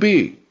yet to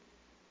be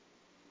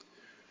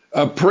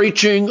a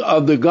preaching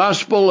of the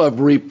gospel of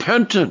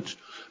repentance,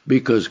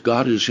 because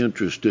God is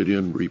interested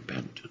in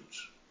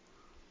repentance.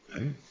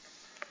 Okay?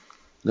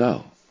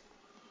 Now,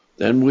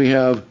 then we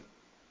have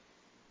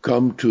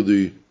come to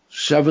the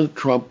 7th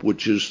trump,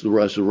 which is the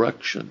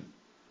resurrection.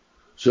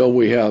 So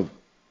we have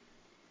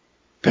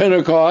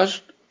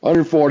Pentecost,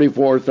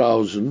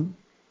 144,000,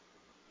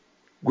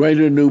 great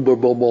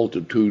innumerable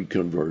multitude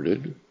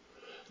converted.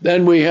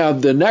 Then we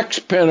have the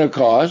next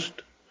Pentecost,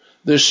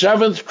 the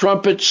 7th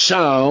trumpet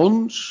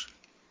sounds,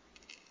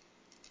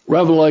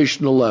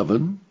 Revelation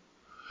 11,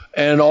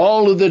 and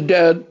all of the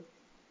dead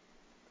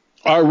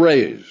are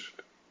raised.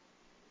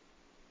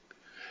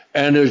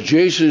 And as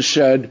Jesus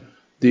said,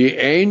 the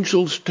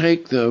angels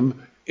take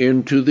them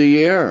into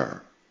the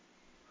air.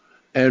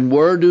 And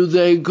where do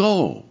they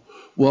go?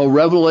 Well,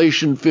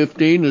 Revelation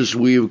 15, as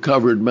we have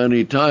covered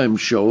many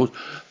times, shows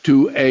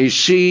to a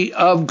sea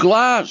of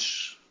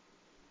glass.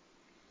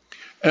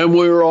 And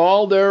we're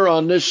all there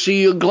on this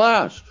sea of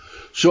glass.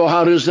 So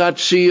how does that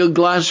sea of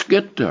glass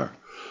get there?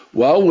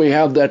 Well, we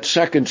have that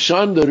second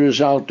sun that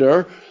is out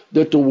there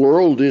that the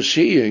world is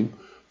seeing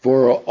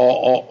for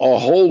a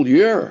whole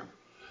year.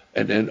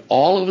 And then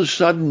all of a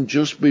sudden,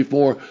 just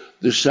before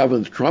the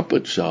 7th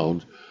trumpet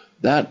sounds,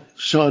 that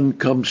sun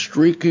comes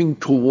streaking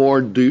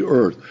toward the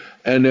earth.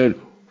 And then,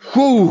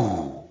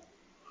 whoo,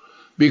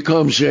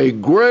 becomes a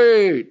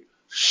great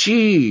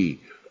sea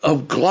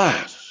of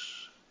glass.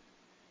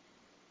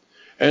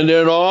 And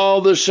then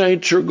all the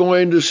saints are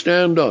going to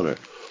stand on it.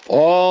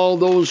 All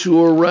those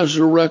who are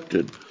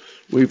resurrected.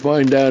 We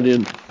find that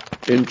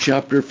in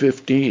chapter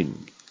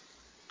 15.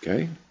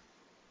 Okay?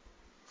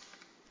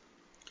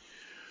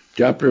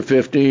 Chapter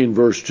 15,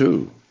 verse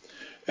 2.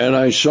 And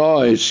I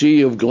saw a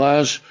sea of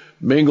glass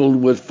mingled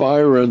with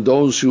fire, and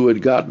those who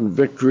had gotten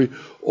victory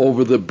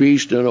over the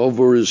beast and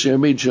over his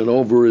image and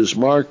over his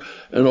mark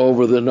and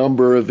over the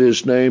number of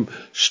his name,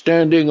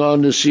 standing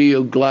on the sea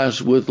of glass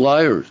with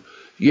lyres.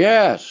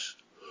 Yes.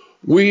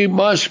 We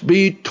must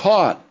be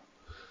taught,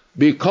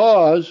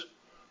 because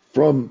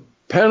from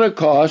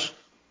Pentecost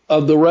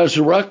of the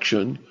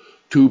resurrection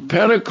to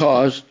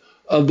Pentecost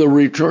of the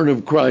return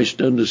of Christ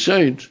and the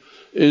saints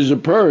is a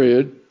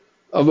period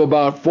of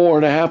about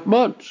 4.5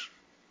 months.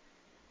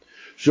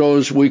 So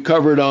as we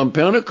covered on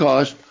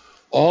Pentecost,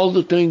 all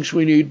the things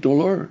we need to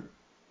learn,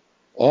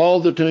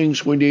 all the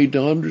things we need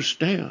to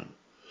understand,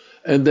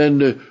 and then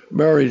the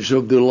marriage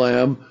of the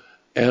Lamb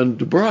and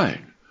the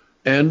bride,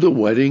 and the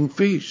wedding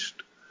feast,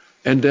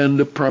 and then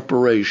the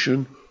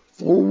preparation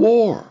for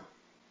war.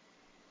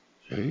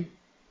 See?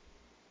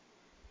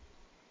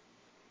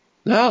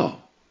 Now,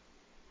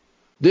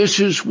 this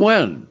is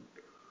when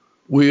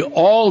we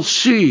all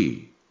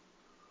see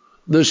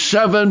the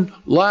 7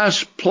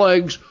 last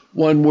plagues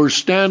when we're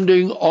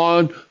standing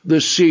on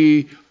the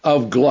sea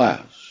of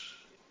glass.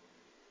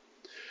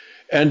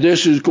 And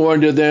this is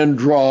going to then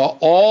draw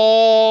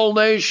all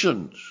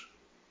nations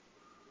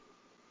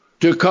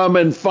to come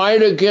and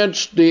fight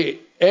against the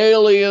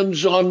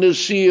aliens on the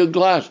sea of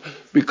glass,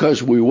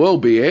 because we will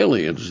be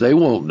aliens. They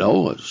won't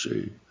know us,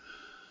 see.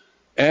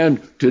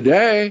 And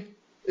today,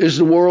 is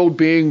the world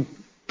being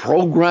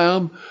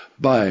programmed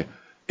by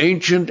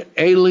ancient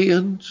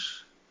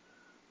aliens?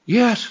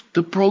 Yes,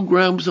 the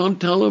programs on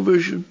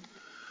television,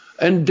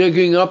 and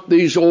digging up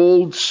these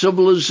old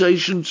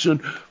civilizations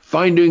and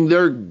finding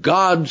their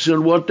gods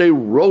and what they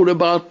wrote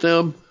about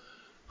them.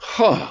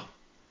 So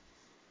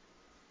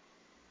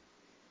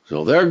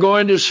they're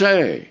going to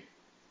say,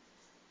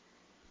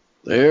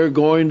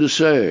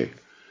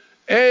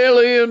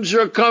 aliens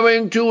are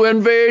coming to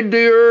invade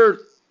the earth.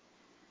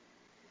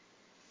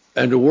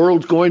 And the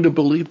world's going to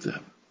believe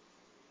them.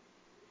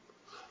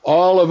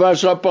 All of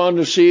us up on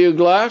the sea of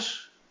glass,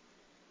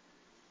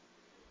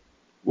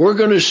 we're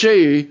going to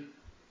see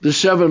the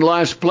 7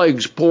 last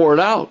plagues poured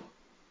out.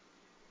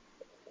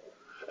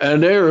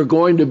 And they are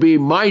going to be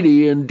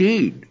mighty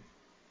indeed.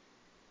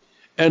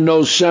 And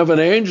those 7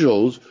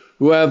 angels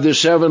who have the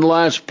 7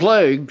 last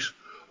plagues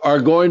are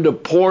going to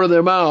pour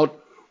them out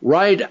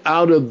right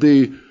out of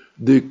the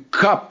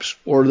cups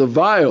or the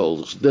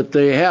vials that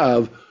they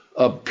have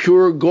of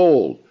pure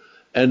gold.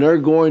 And they're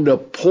going to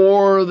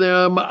pour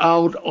them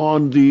out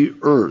on the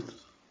earth.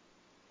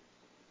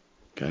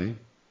 Okay?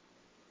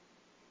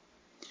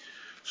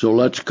 So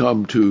let's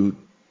come to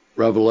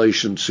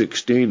Revelation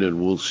 16 and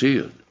we'll see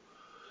it.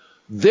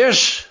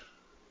 This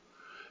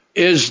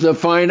is the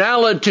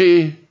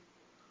finality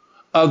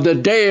of the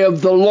day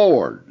of the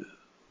Lord.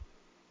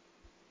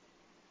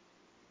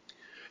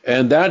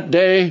 And that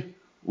day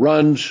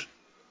runs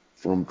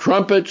from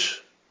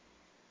trumpets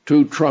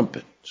to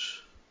trumpets.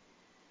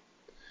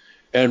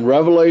 And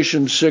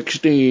Revelation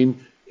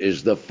 16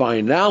 is the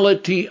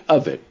finality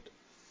of it.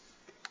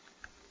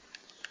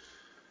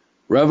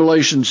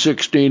 Revelation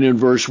 16 in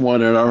verse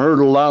 1, and I heard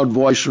a loud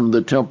voice from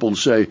the temple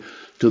say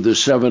to the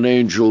 7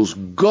 angels,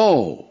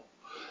 go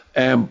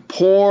and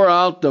pour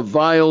out the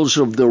vials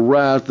of the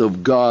wrath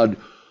of God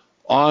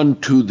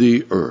onto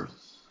the earth.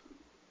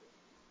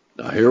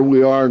 Now here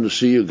we are in the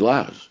sea of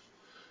glass,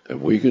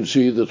 and we can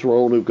see the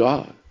throne of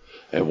God,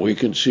 and we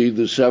can see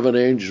the 7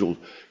 angels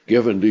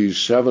given these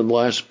 7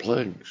 last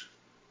plagues,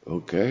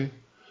 okay?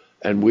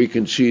 And we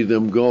can see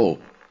them go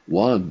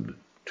 1,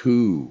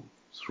 2,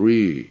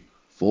 3,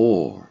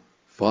 4,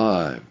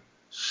 5,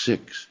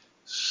 6,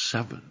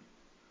 7,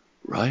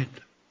 right?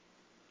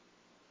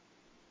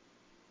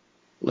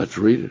 Let's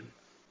read it.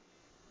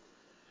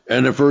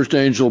 And the first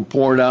angel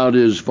poured out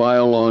his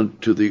vial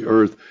onto the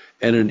earth,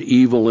 and an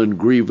evil and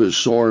grievous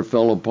sore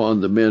fell upon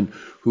the men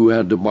who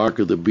had the mark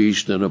of the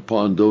beast and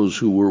upon those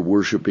who were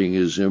worshiping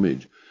his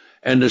image.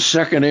 And the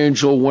second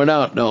angel went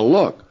out. Now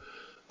look,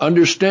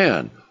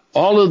 understand,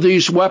 all of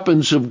these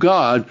weapons of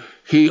God,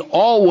 he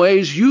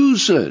always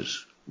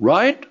uses,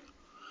 right?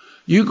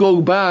 You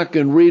go back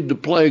and read the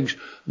plagues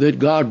that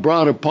God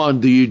brought upon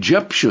the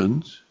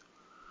Egyptians,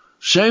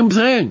 same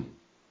thing,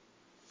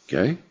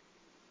 okay?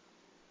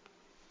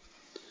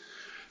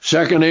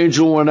 Second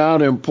angel went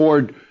out and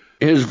poured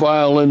his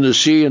vial in the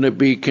sea, and it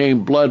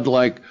became blood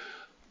like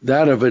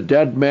that of a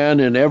dead man,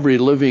 and every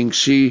living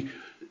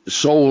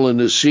soul in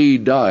the sea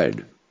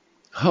died.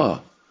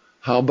 How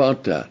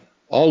about that?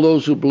 All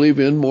those who believe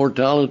in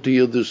immortality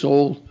of the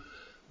soul,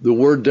 the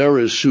word there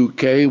is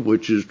suke,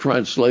 which is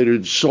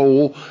translated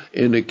soul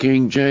in the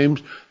King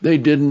James. They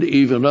didn't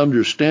even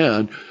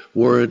understand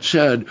where it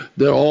said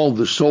that all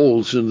the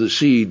souls in the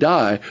sea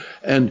die,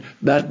 and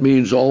that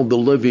means all the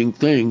living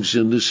things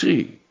in the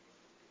sea.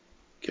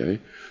 Okay?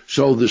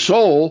 So the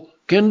soul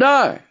can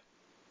die,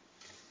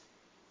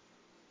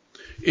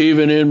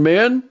 even in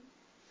men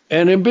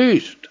and in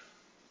beasts.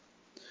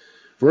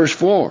 Verse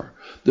 4,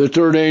 the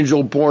third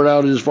angel poured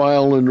out his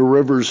vial in the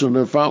rivers and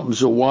the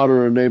fountains of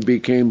water, and they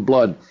became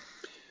blood.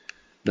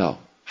 Now,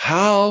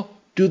 how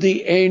do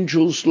the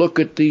angels look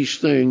at these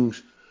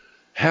things,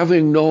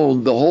 having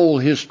known the whole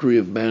history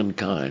of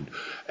mankind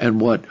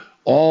and what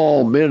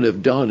all men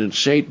have done and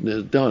Satan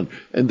has done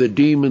and the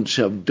demons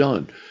have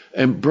done,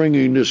 and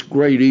bringing this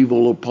great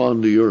evil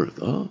upon the earth?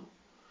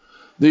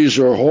 These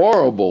are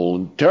horrible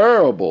and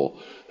terrible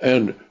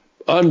and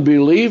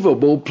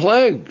unbelievable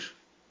plagues.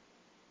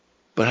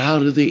 But how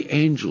do the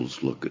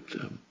angels look at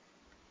them?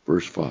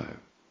 Verse 5.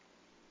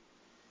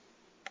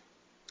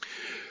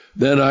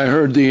 Then I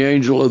heard the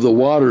angel of the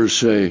waters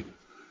say,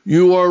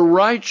 you are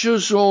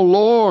righteous, O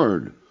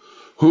Lord,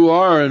 who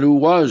are and who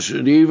was,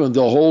 and even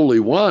the Holy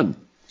One,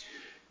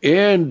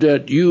 and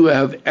that you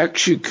have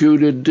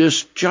executed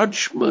this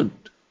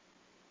judgment.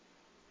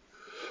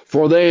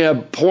 For they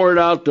have poured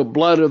out the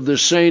blood of the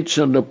saints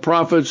and the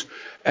prophets,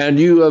 and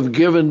you have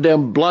given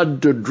them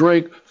blood to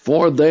drink,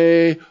 for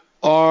they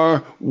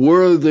are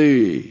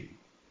worthy.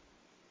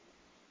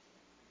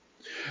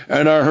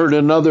 And I heard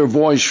another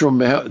voice from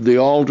the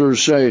altar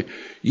say,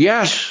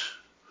 yes,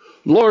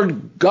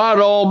 Lord God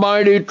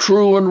Almighty,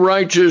 true and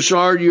righteous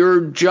are your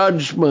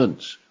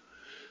judgments.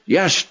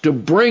 Yes, to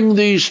bring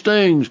these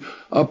things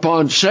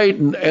upon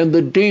Satan and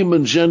the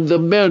demons and the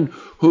men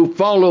who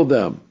follow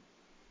them.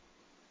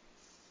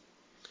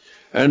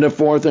 And the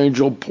fourth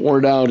angel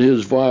poured out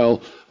his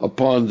vial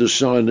upon the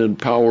sun, and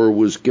power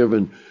was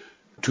given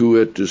to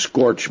it to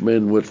scorch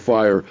men with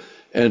fire.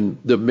 And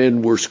the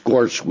men were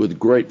scorched with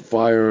great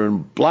fire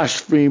and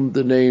blasphemed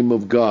the name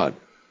of God.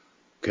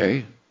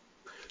 Okay?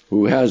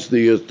 Who has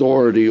the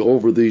authority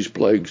over these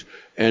plagues,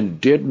 and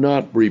did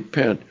not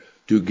repent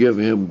to give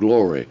him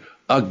glory.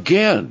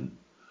 Again,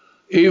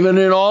 even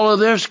in all of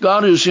this,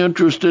 God is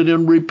interested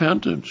in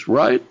repentance,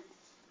 right?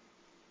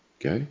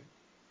 Okay.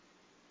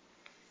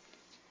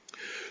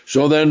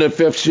 So then the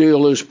fifth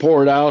seal is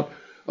poured out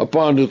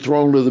upon the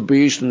throne of the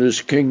beast, and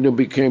his kingdom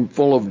became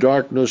full of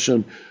darkness,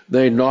 and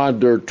they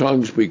gnawed their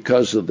tongues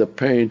because of the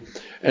pain,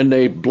 and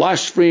they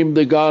blasphemed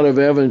the God of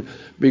heaven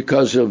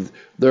because of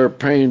their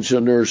pains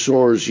and their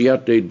sores,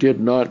 yet they did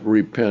not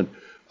repent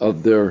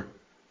of their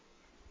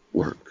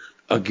work.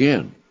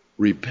 Again,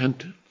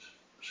 repentance.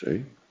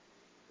 See?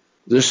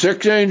 The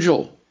sixth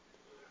angel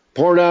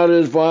poured out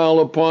his vial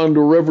upon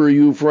the river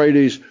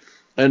Euphrates,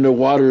 and the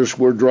waters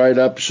were dried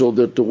up, so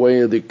that the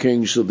way of the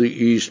kings of the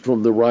east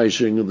from the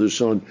rising of the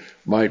sun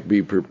might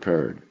be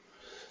prepared.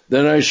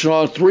 Then I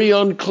saw three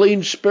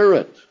unclean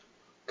spirits.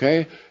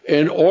 Okay?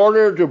 In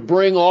order to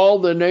bring all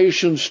the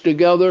nations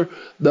together,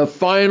 the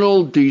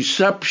final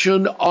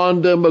deception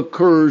on them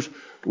occurs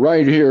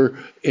right here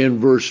in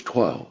verse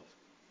 12.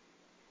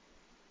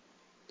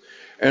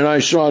 And I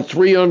saw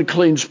three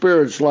unclean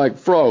spirits like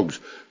frogs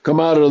come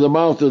out of the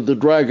mouth of the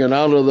dragon,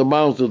 out of the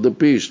mouth of the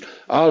beast,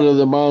 out of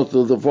the mouth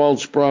of the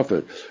false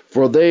prophet.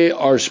 For they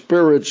are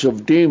spirits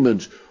of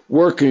demons,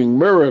 working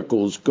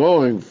miracles,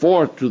 going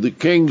forth to the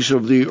kings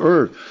of the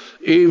earth,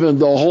 even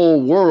the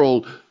whole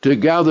world, to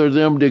gather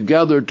them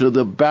together to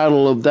the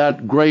battle of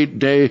that great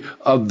day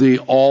of the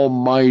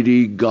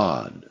Almighty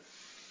God.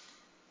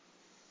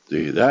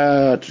 See,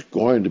 that's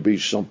going to be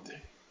something.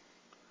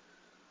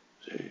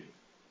 See.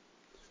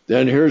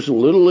 Then here's a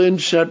little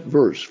inset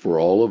verse for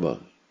all of us.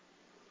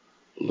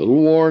 A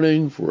little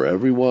warning for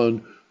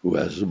everyone who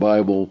has the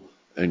Bible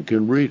and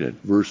can read it.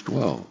 Verse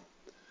 12.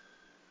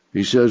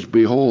 He says,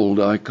 "Behold,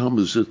 I come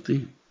as a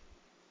thief.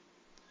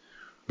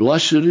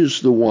 Blessed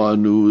is the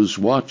one who is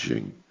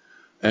watching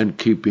and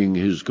keeping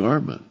his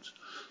garments."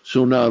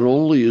 So not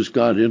only is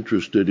God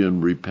interested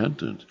in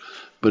repentance,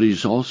 but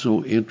he's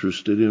also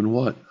interested in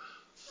what?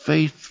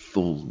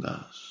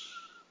 Faithfulness.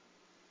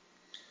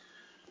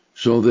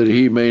 So that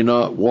he may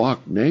not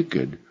walk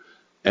naked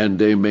and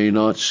they may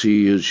not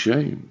see his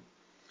shame.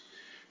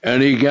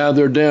 And he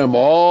gathered them,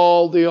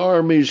 all the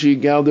armies he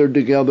gathered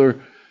together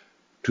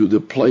to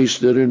the place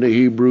that in the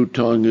Hebrew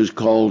tongue is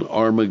called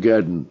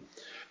Armageddon.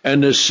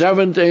 And the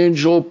seventh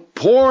angel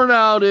poured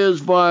out his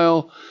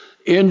vial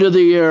into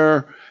the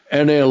air,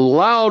 and a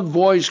loud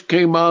voice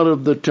came out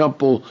of the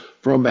temple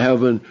from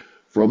heaven,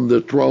 from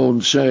the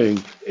throne,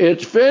 saying,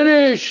 "It's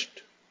finished.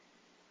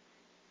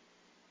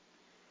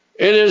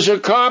 It is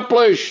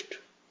accomplished.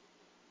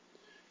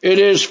 It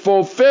is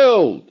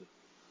fulfilled."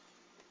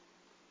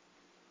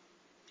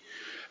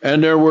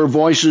 And there were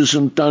voices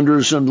and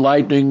thunders and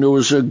lightning. There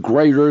was a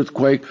great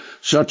earthquake,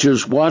 such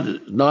as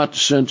what not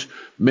since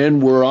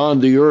men were on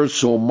the earth,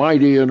 so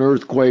mighty an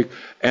earthquake,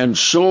 and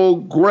so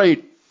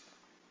great.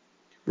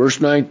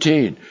 Verse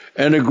 19,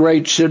 and a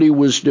great city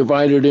was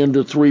divided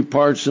into three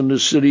parts, and the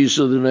cities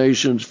of the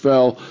nations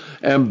fell,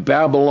 and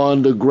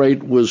Babylon the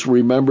Great was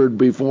remembered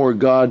before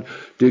God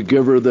to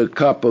give her the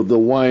cup of the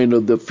wine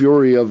of the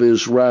fury of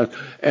his wrath,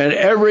 and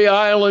every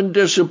island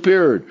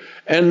disappeared,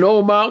 and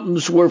no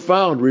mountains were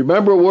found.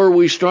 Remember where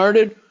we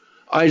started?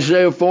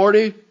 Isaiah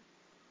 40?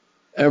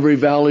 Every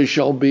valley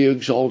shall be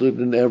exalted,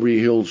 and every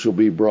hill shall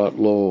be brought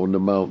low in the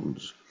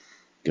mountains.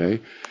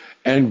 Okay?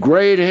 And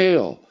great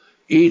hail,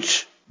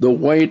 each the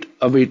weight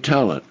of a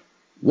talent,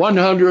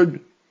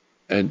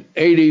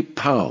 180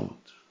 pounds,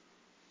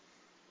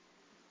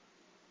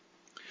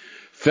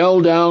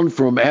 fell down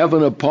from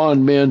heaven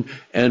upon men,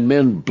 and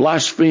men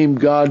blasphemed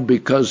God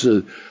because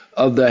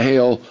of the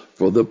hail,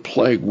 for the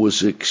plague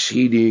was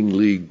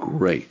exceedingly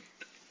great.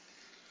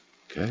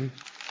 Okay?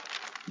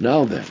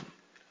 Now then,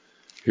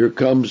 here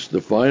comes the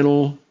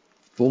final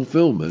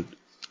fulfillment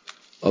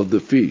of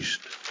the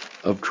Feast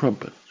of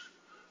Trumpets.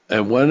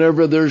 And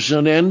whenever there's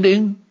an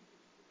ending,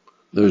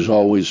 there's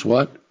always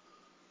what?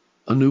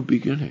 A new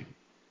beginning.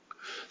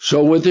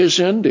 So with this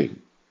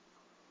ending,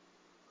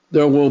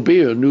 there will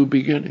be a new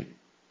beginning.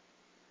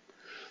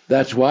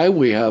 That's why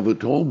we have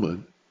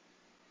atonement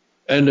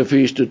and the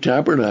Feast of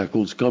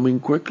Tabernacles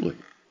coming quickly.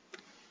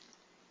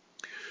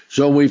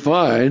 So we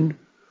find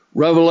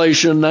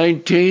Revelation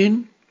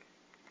 19,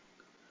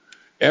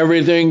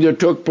 everything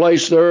that took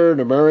place there,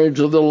 the marriage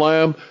of the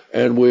Lamb,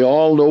 and we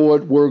all know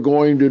what we're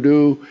going to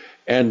do.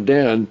 And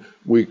then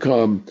we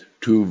come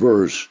to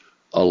verse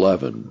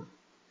 11.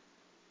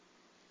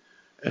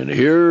 And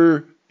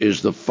here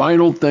is the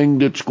final thing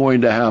that's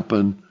going to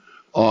happen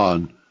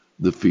on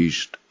the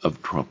Feast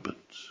of Trumpets.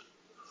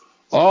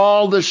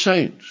 All the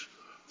saints,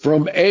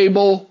 from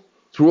Abel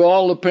through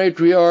all the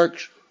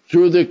patriarchs,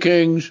 through the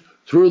kings,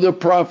 through the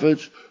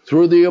prophets,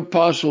 through the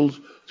apostles,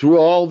 through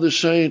all the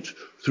saints,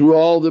 through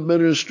all the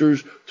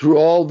ministers, through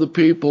all the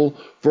people,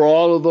 for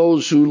all of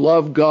those who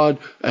love God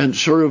and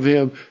serve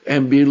Him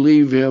and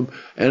believe Him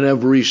and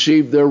have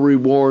received their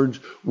rewards.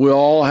 We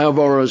all have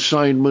our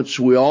assignments.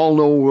 We all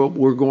know what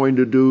we're going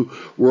to do.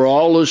 We're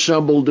all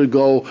assembled to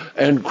go,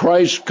 and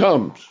Christ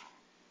comes.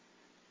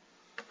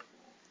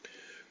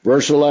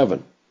 Verse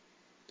 11,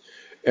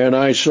 and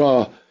I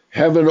saw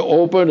heaven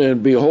open,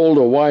 and behold,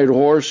 a white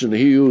horse, and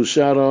he who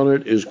sat on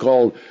it is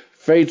called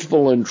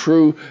Faithful and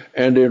True,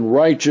 and in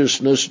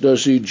righteousness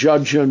does he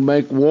judge and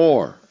make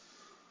war.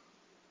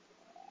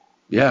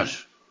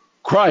 Yes,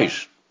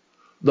 Christ,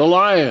 the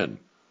Lion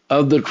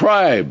of the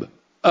tribe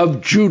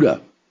of Judah.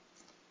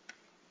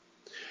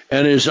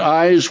 And his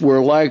eyes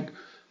were like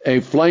a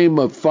flame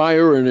of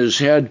fire, and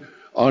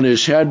on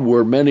his head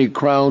were many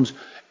crowns,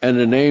 and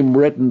a name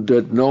written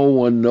that no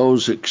one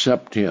knows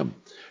except him.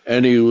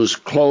 And he was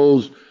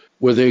clothed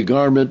with a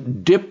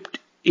garment dipped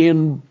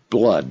in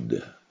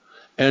blood,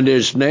 and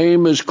his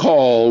name is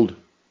called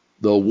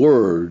the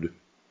Word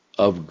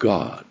of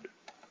God.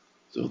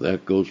 So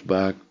that goes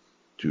back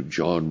to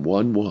John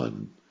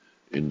 1:1.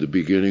 In the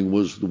beginning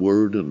was the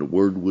Word, and the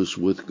Word was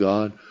with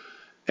God,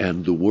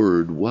 and the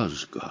Word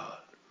was God.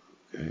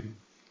 Okay?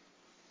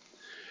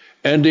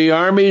 And the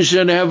armies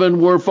in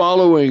heaven were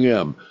following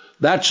him.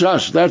 That's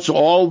us. That's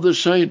all the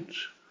saints.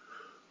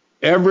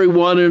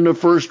 Everyone in the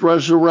first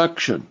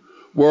resurrection.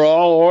 We're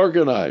all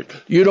organized.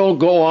 You don't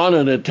go on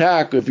an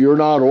attack if you're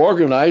not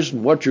organized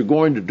in what you're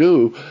going to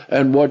do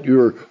and what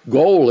your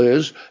goal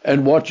is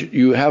and what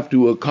you have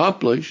to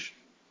accomplish.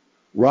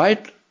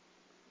 Right?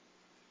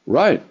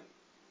 Right.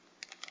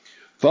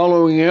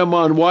 Following him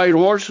on white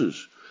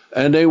horses.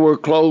 And they were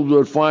clothed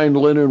with fine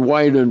linen,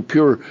 white and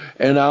pure.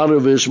 And out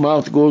of his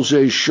mouth goes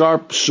a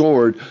sharp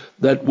sword,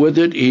 that with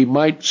it he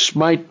might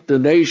smite the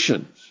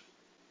nations.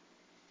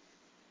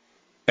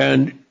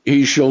 And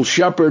he shall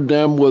shepherd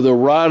them with a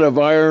rod of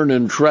iron,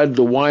 and tread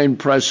the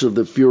winepress of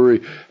the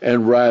fury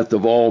and wrath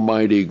of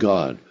Almighty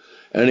God.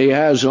 And he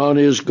has on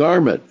his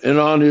garment and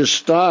on his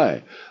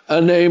thigh a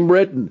name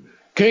written,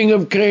 King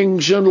of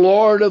Kings and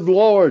Lord of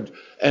Lords.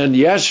 And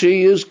yes,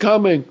 he is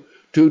coming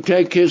to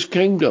take his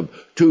kingdom,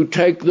 to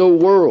take the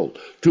world,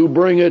 to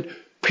bring it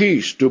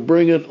peace, to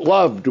bring it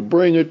love, to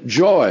bring it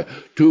joy,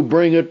 to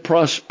bring it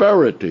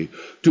prosperity,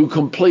 to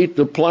complete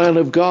the plan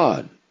of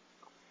God.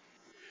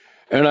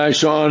 And I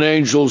saw an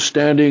angel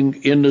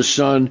standing in the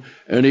sun,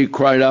 and he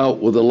cried out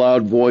with a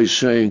loud voice,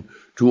 saying,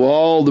 to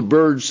all the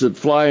birds that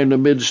fly in the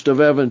midst of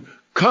heaven,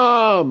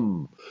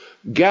 come,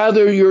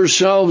 gather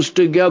yourselves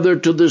together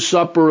to the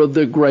supper of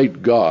the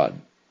great God.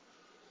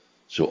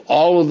 So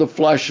all of the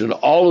flesh and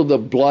all of the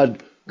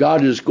blood,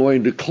 God is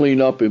going to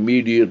clean up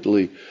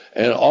immediately.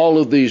 And all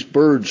of these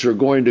birds are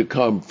going to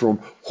come from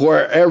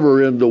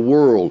wherever in the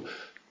world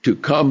to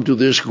come to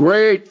this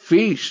great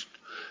feast.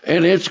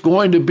 And it's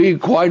going to be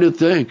quite a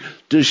thing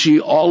to see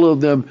all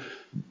of them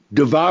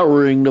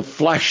devouring the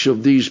flesh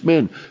of these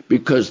men,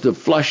 because the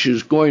flesh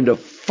is going to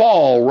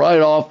fall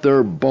right off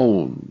their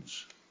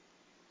bones.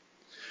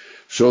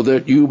 So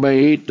that you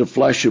may eat the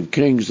flesh of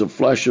kings, the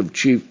flesh of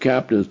chief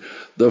captains,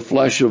 the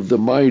flesh of the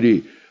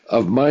mighty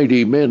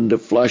men, the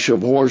flesh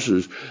of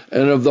horses,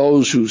 and of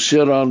those who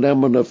sit on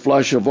them, and the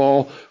flesh of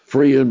all,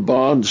 free and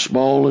bond,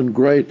 small and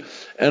great.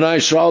 And I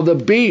saw the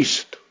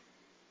beast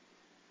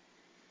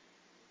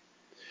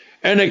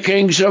and the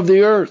kings of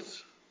the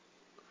earth,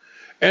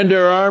 and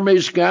their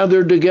armies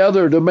gathered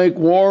together to make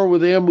war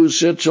with him who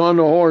sits on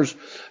the horse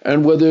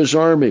and with his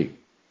army.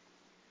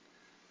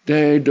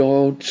 They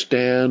don't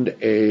stand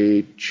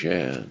a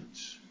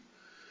chance.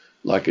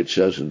 Like it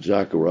says in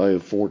Zechariah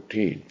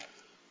 14,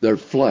 their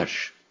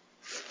flesh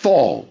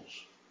falls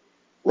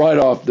right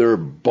off their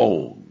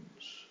bones.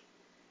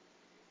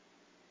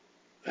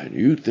 And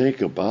you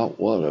think about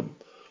what a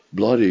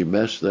bloody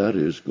mess that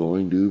is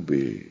going to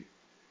be.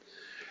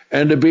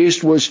 And the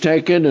beast was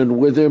taken, and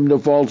with him the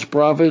false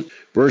prophet,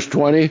 verse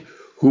 20,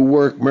 who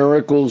worked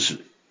miracles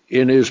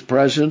in his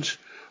presence,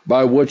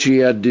 by which he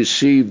had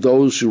deceived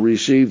those who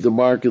received the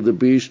mark of the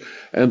beast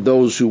and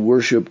those who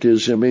worshipped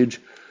his image.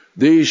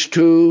 These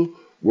two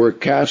were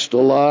cast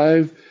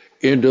alive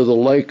into the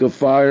lake of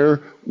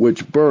fire,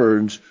 which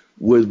burns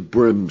with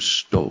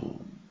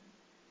brimstone.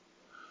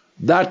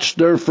 That's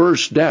their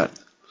first death.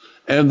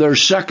 And their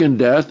second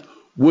death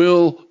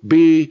will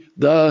be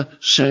the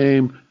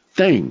same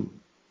thing.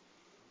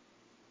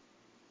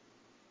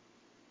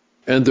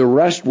 And the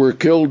rest were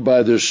killed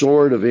by the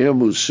sword of him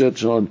who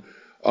sits on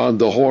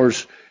the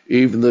horse,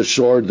 even the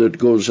sword that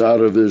goes out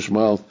of his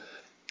mouth,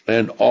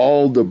 and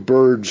all the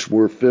birds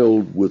were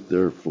filled with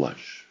their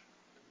flesh.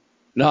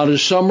 Now, to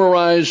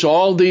summarize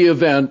all the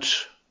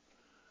events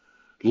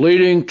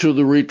leading to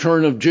the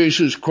return of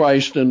Jesus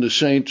Christ and the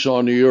saints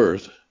on the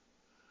earth,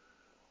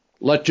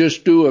 let's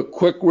just do a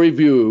quick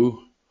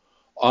review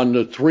on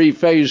the three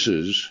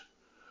phases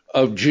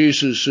of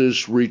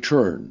Jesus'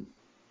 return.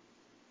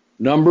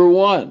 Number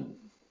one,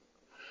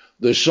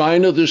 the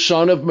sign of the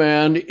Son of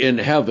Man in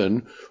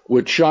heaven,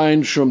 which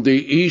shines from the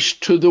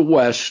east to the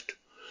west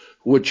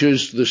which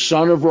is the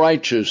Son of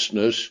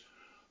Righteousness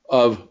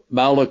of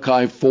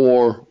Malachi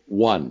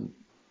 4:1.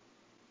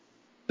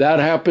 That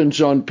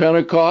happens on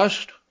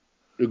Pentecost.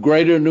 The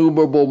great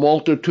innumerable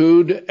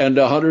multitude and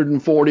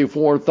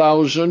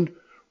 144,000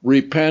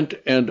 repent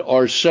and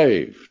are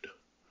saved.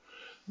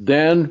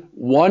 Then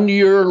 1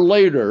 year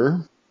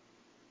later,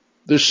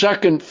 the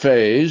second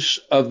phase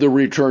of the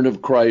return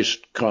of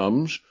Christ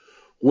comes,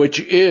 which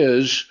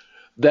is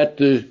that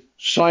the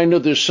sign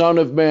of the Son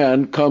of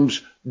Man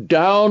comes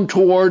down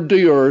toward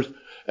the earth,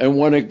 and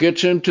when it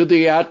gets into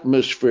the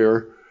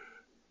atmosphere,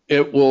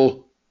 it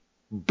will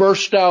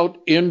burst out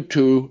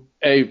into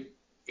a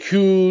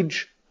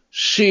huge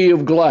sea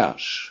of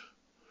glass.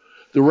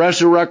 The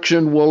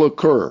resurrection will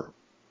occur.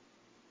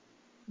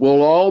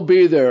 We'll all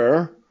be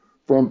there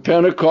from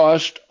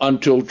Pentecost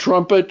until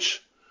trumpets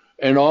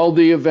and all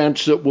the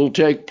events that will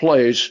take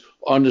place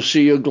on the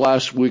sea of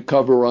glass we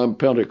cover on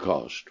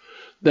Pentecost.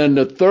 Then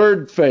the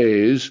third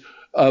phase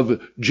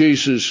of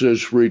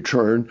Jesus'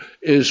 return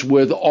is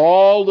with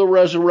all the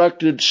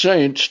resurrected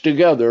saints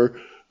together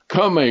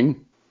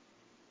coming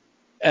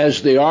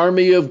as the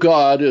army of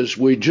God, as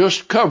we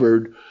just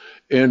covered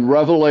in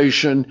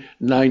Revelation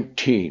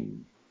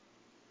 19.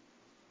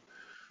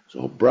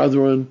 So,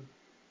 brethren,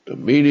 the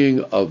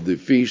meaning of the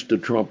Feast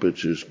of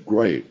Trumpets is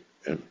great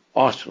and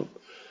awesome,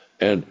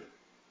 and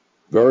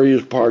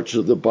various parts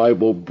of the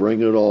Bible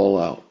bring it all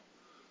out.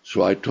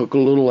 So I took a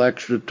little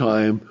extra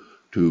time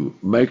to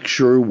make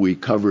sure we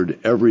covered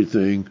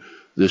everything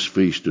this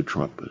Feast of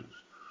Trumpets.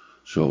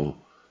 So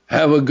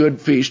have a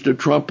good Feast of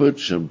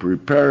Trumpets and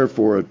prepare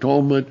for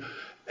Atonement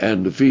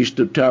and the Feast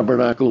of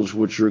Tabernacles,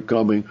 which are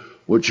coming,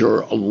 which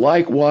are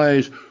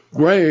likewise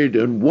great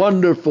and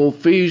wonderful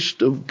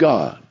feast of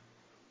God.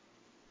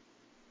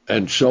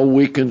 And so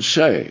we can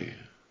say,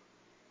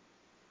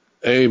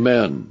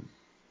 Amen.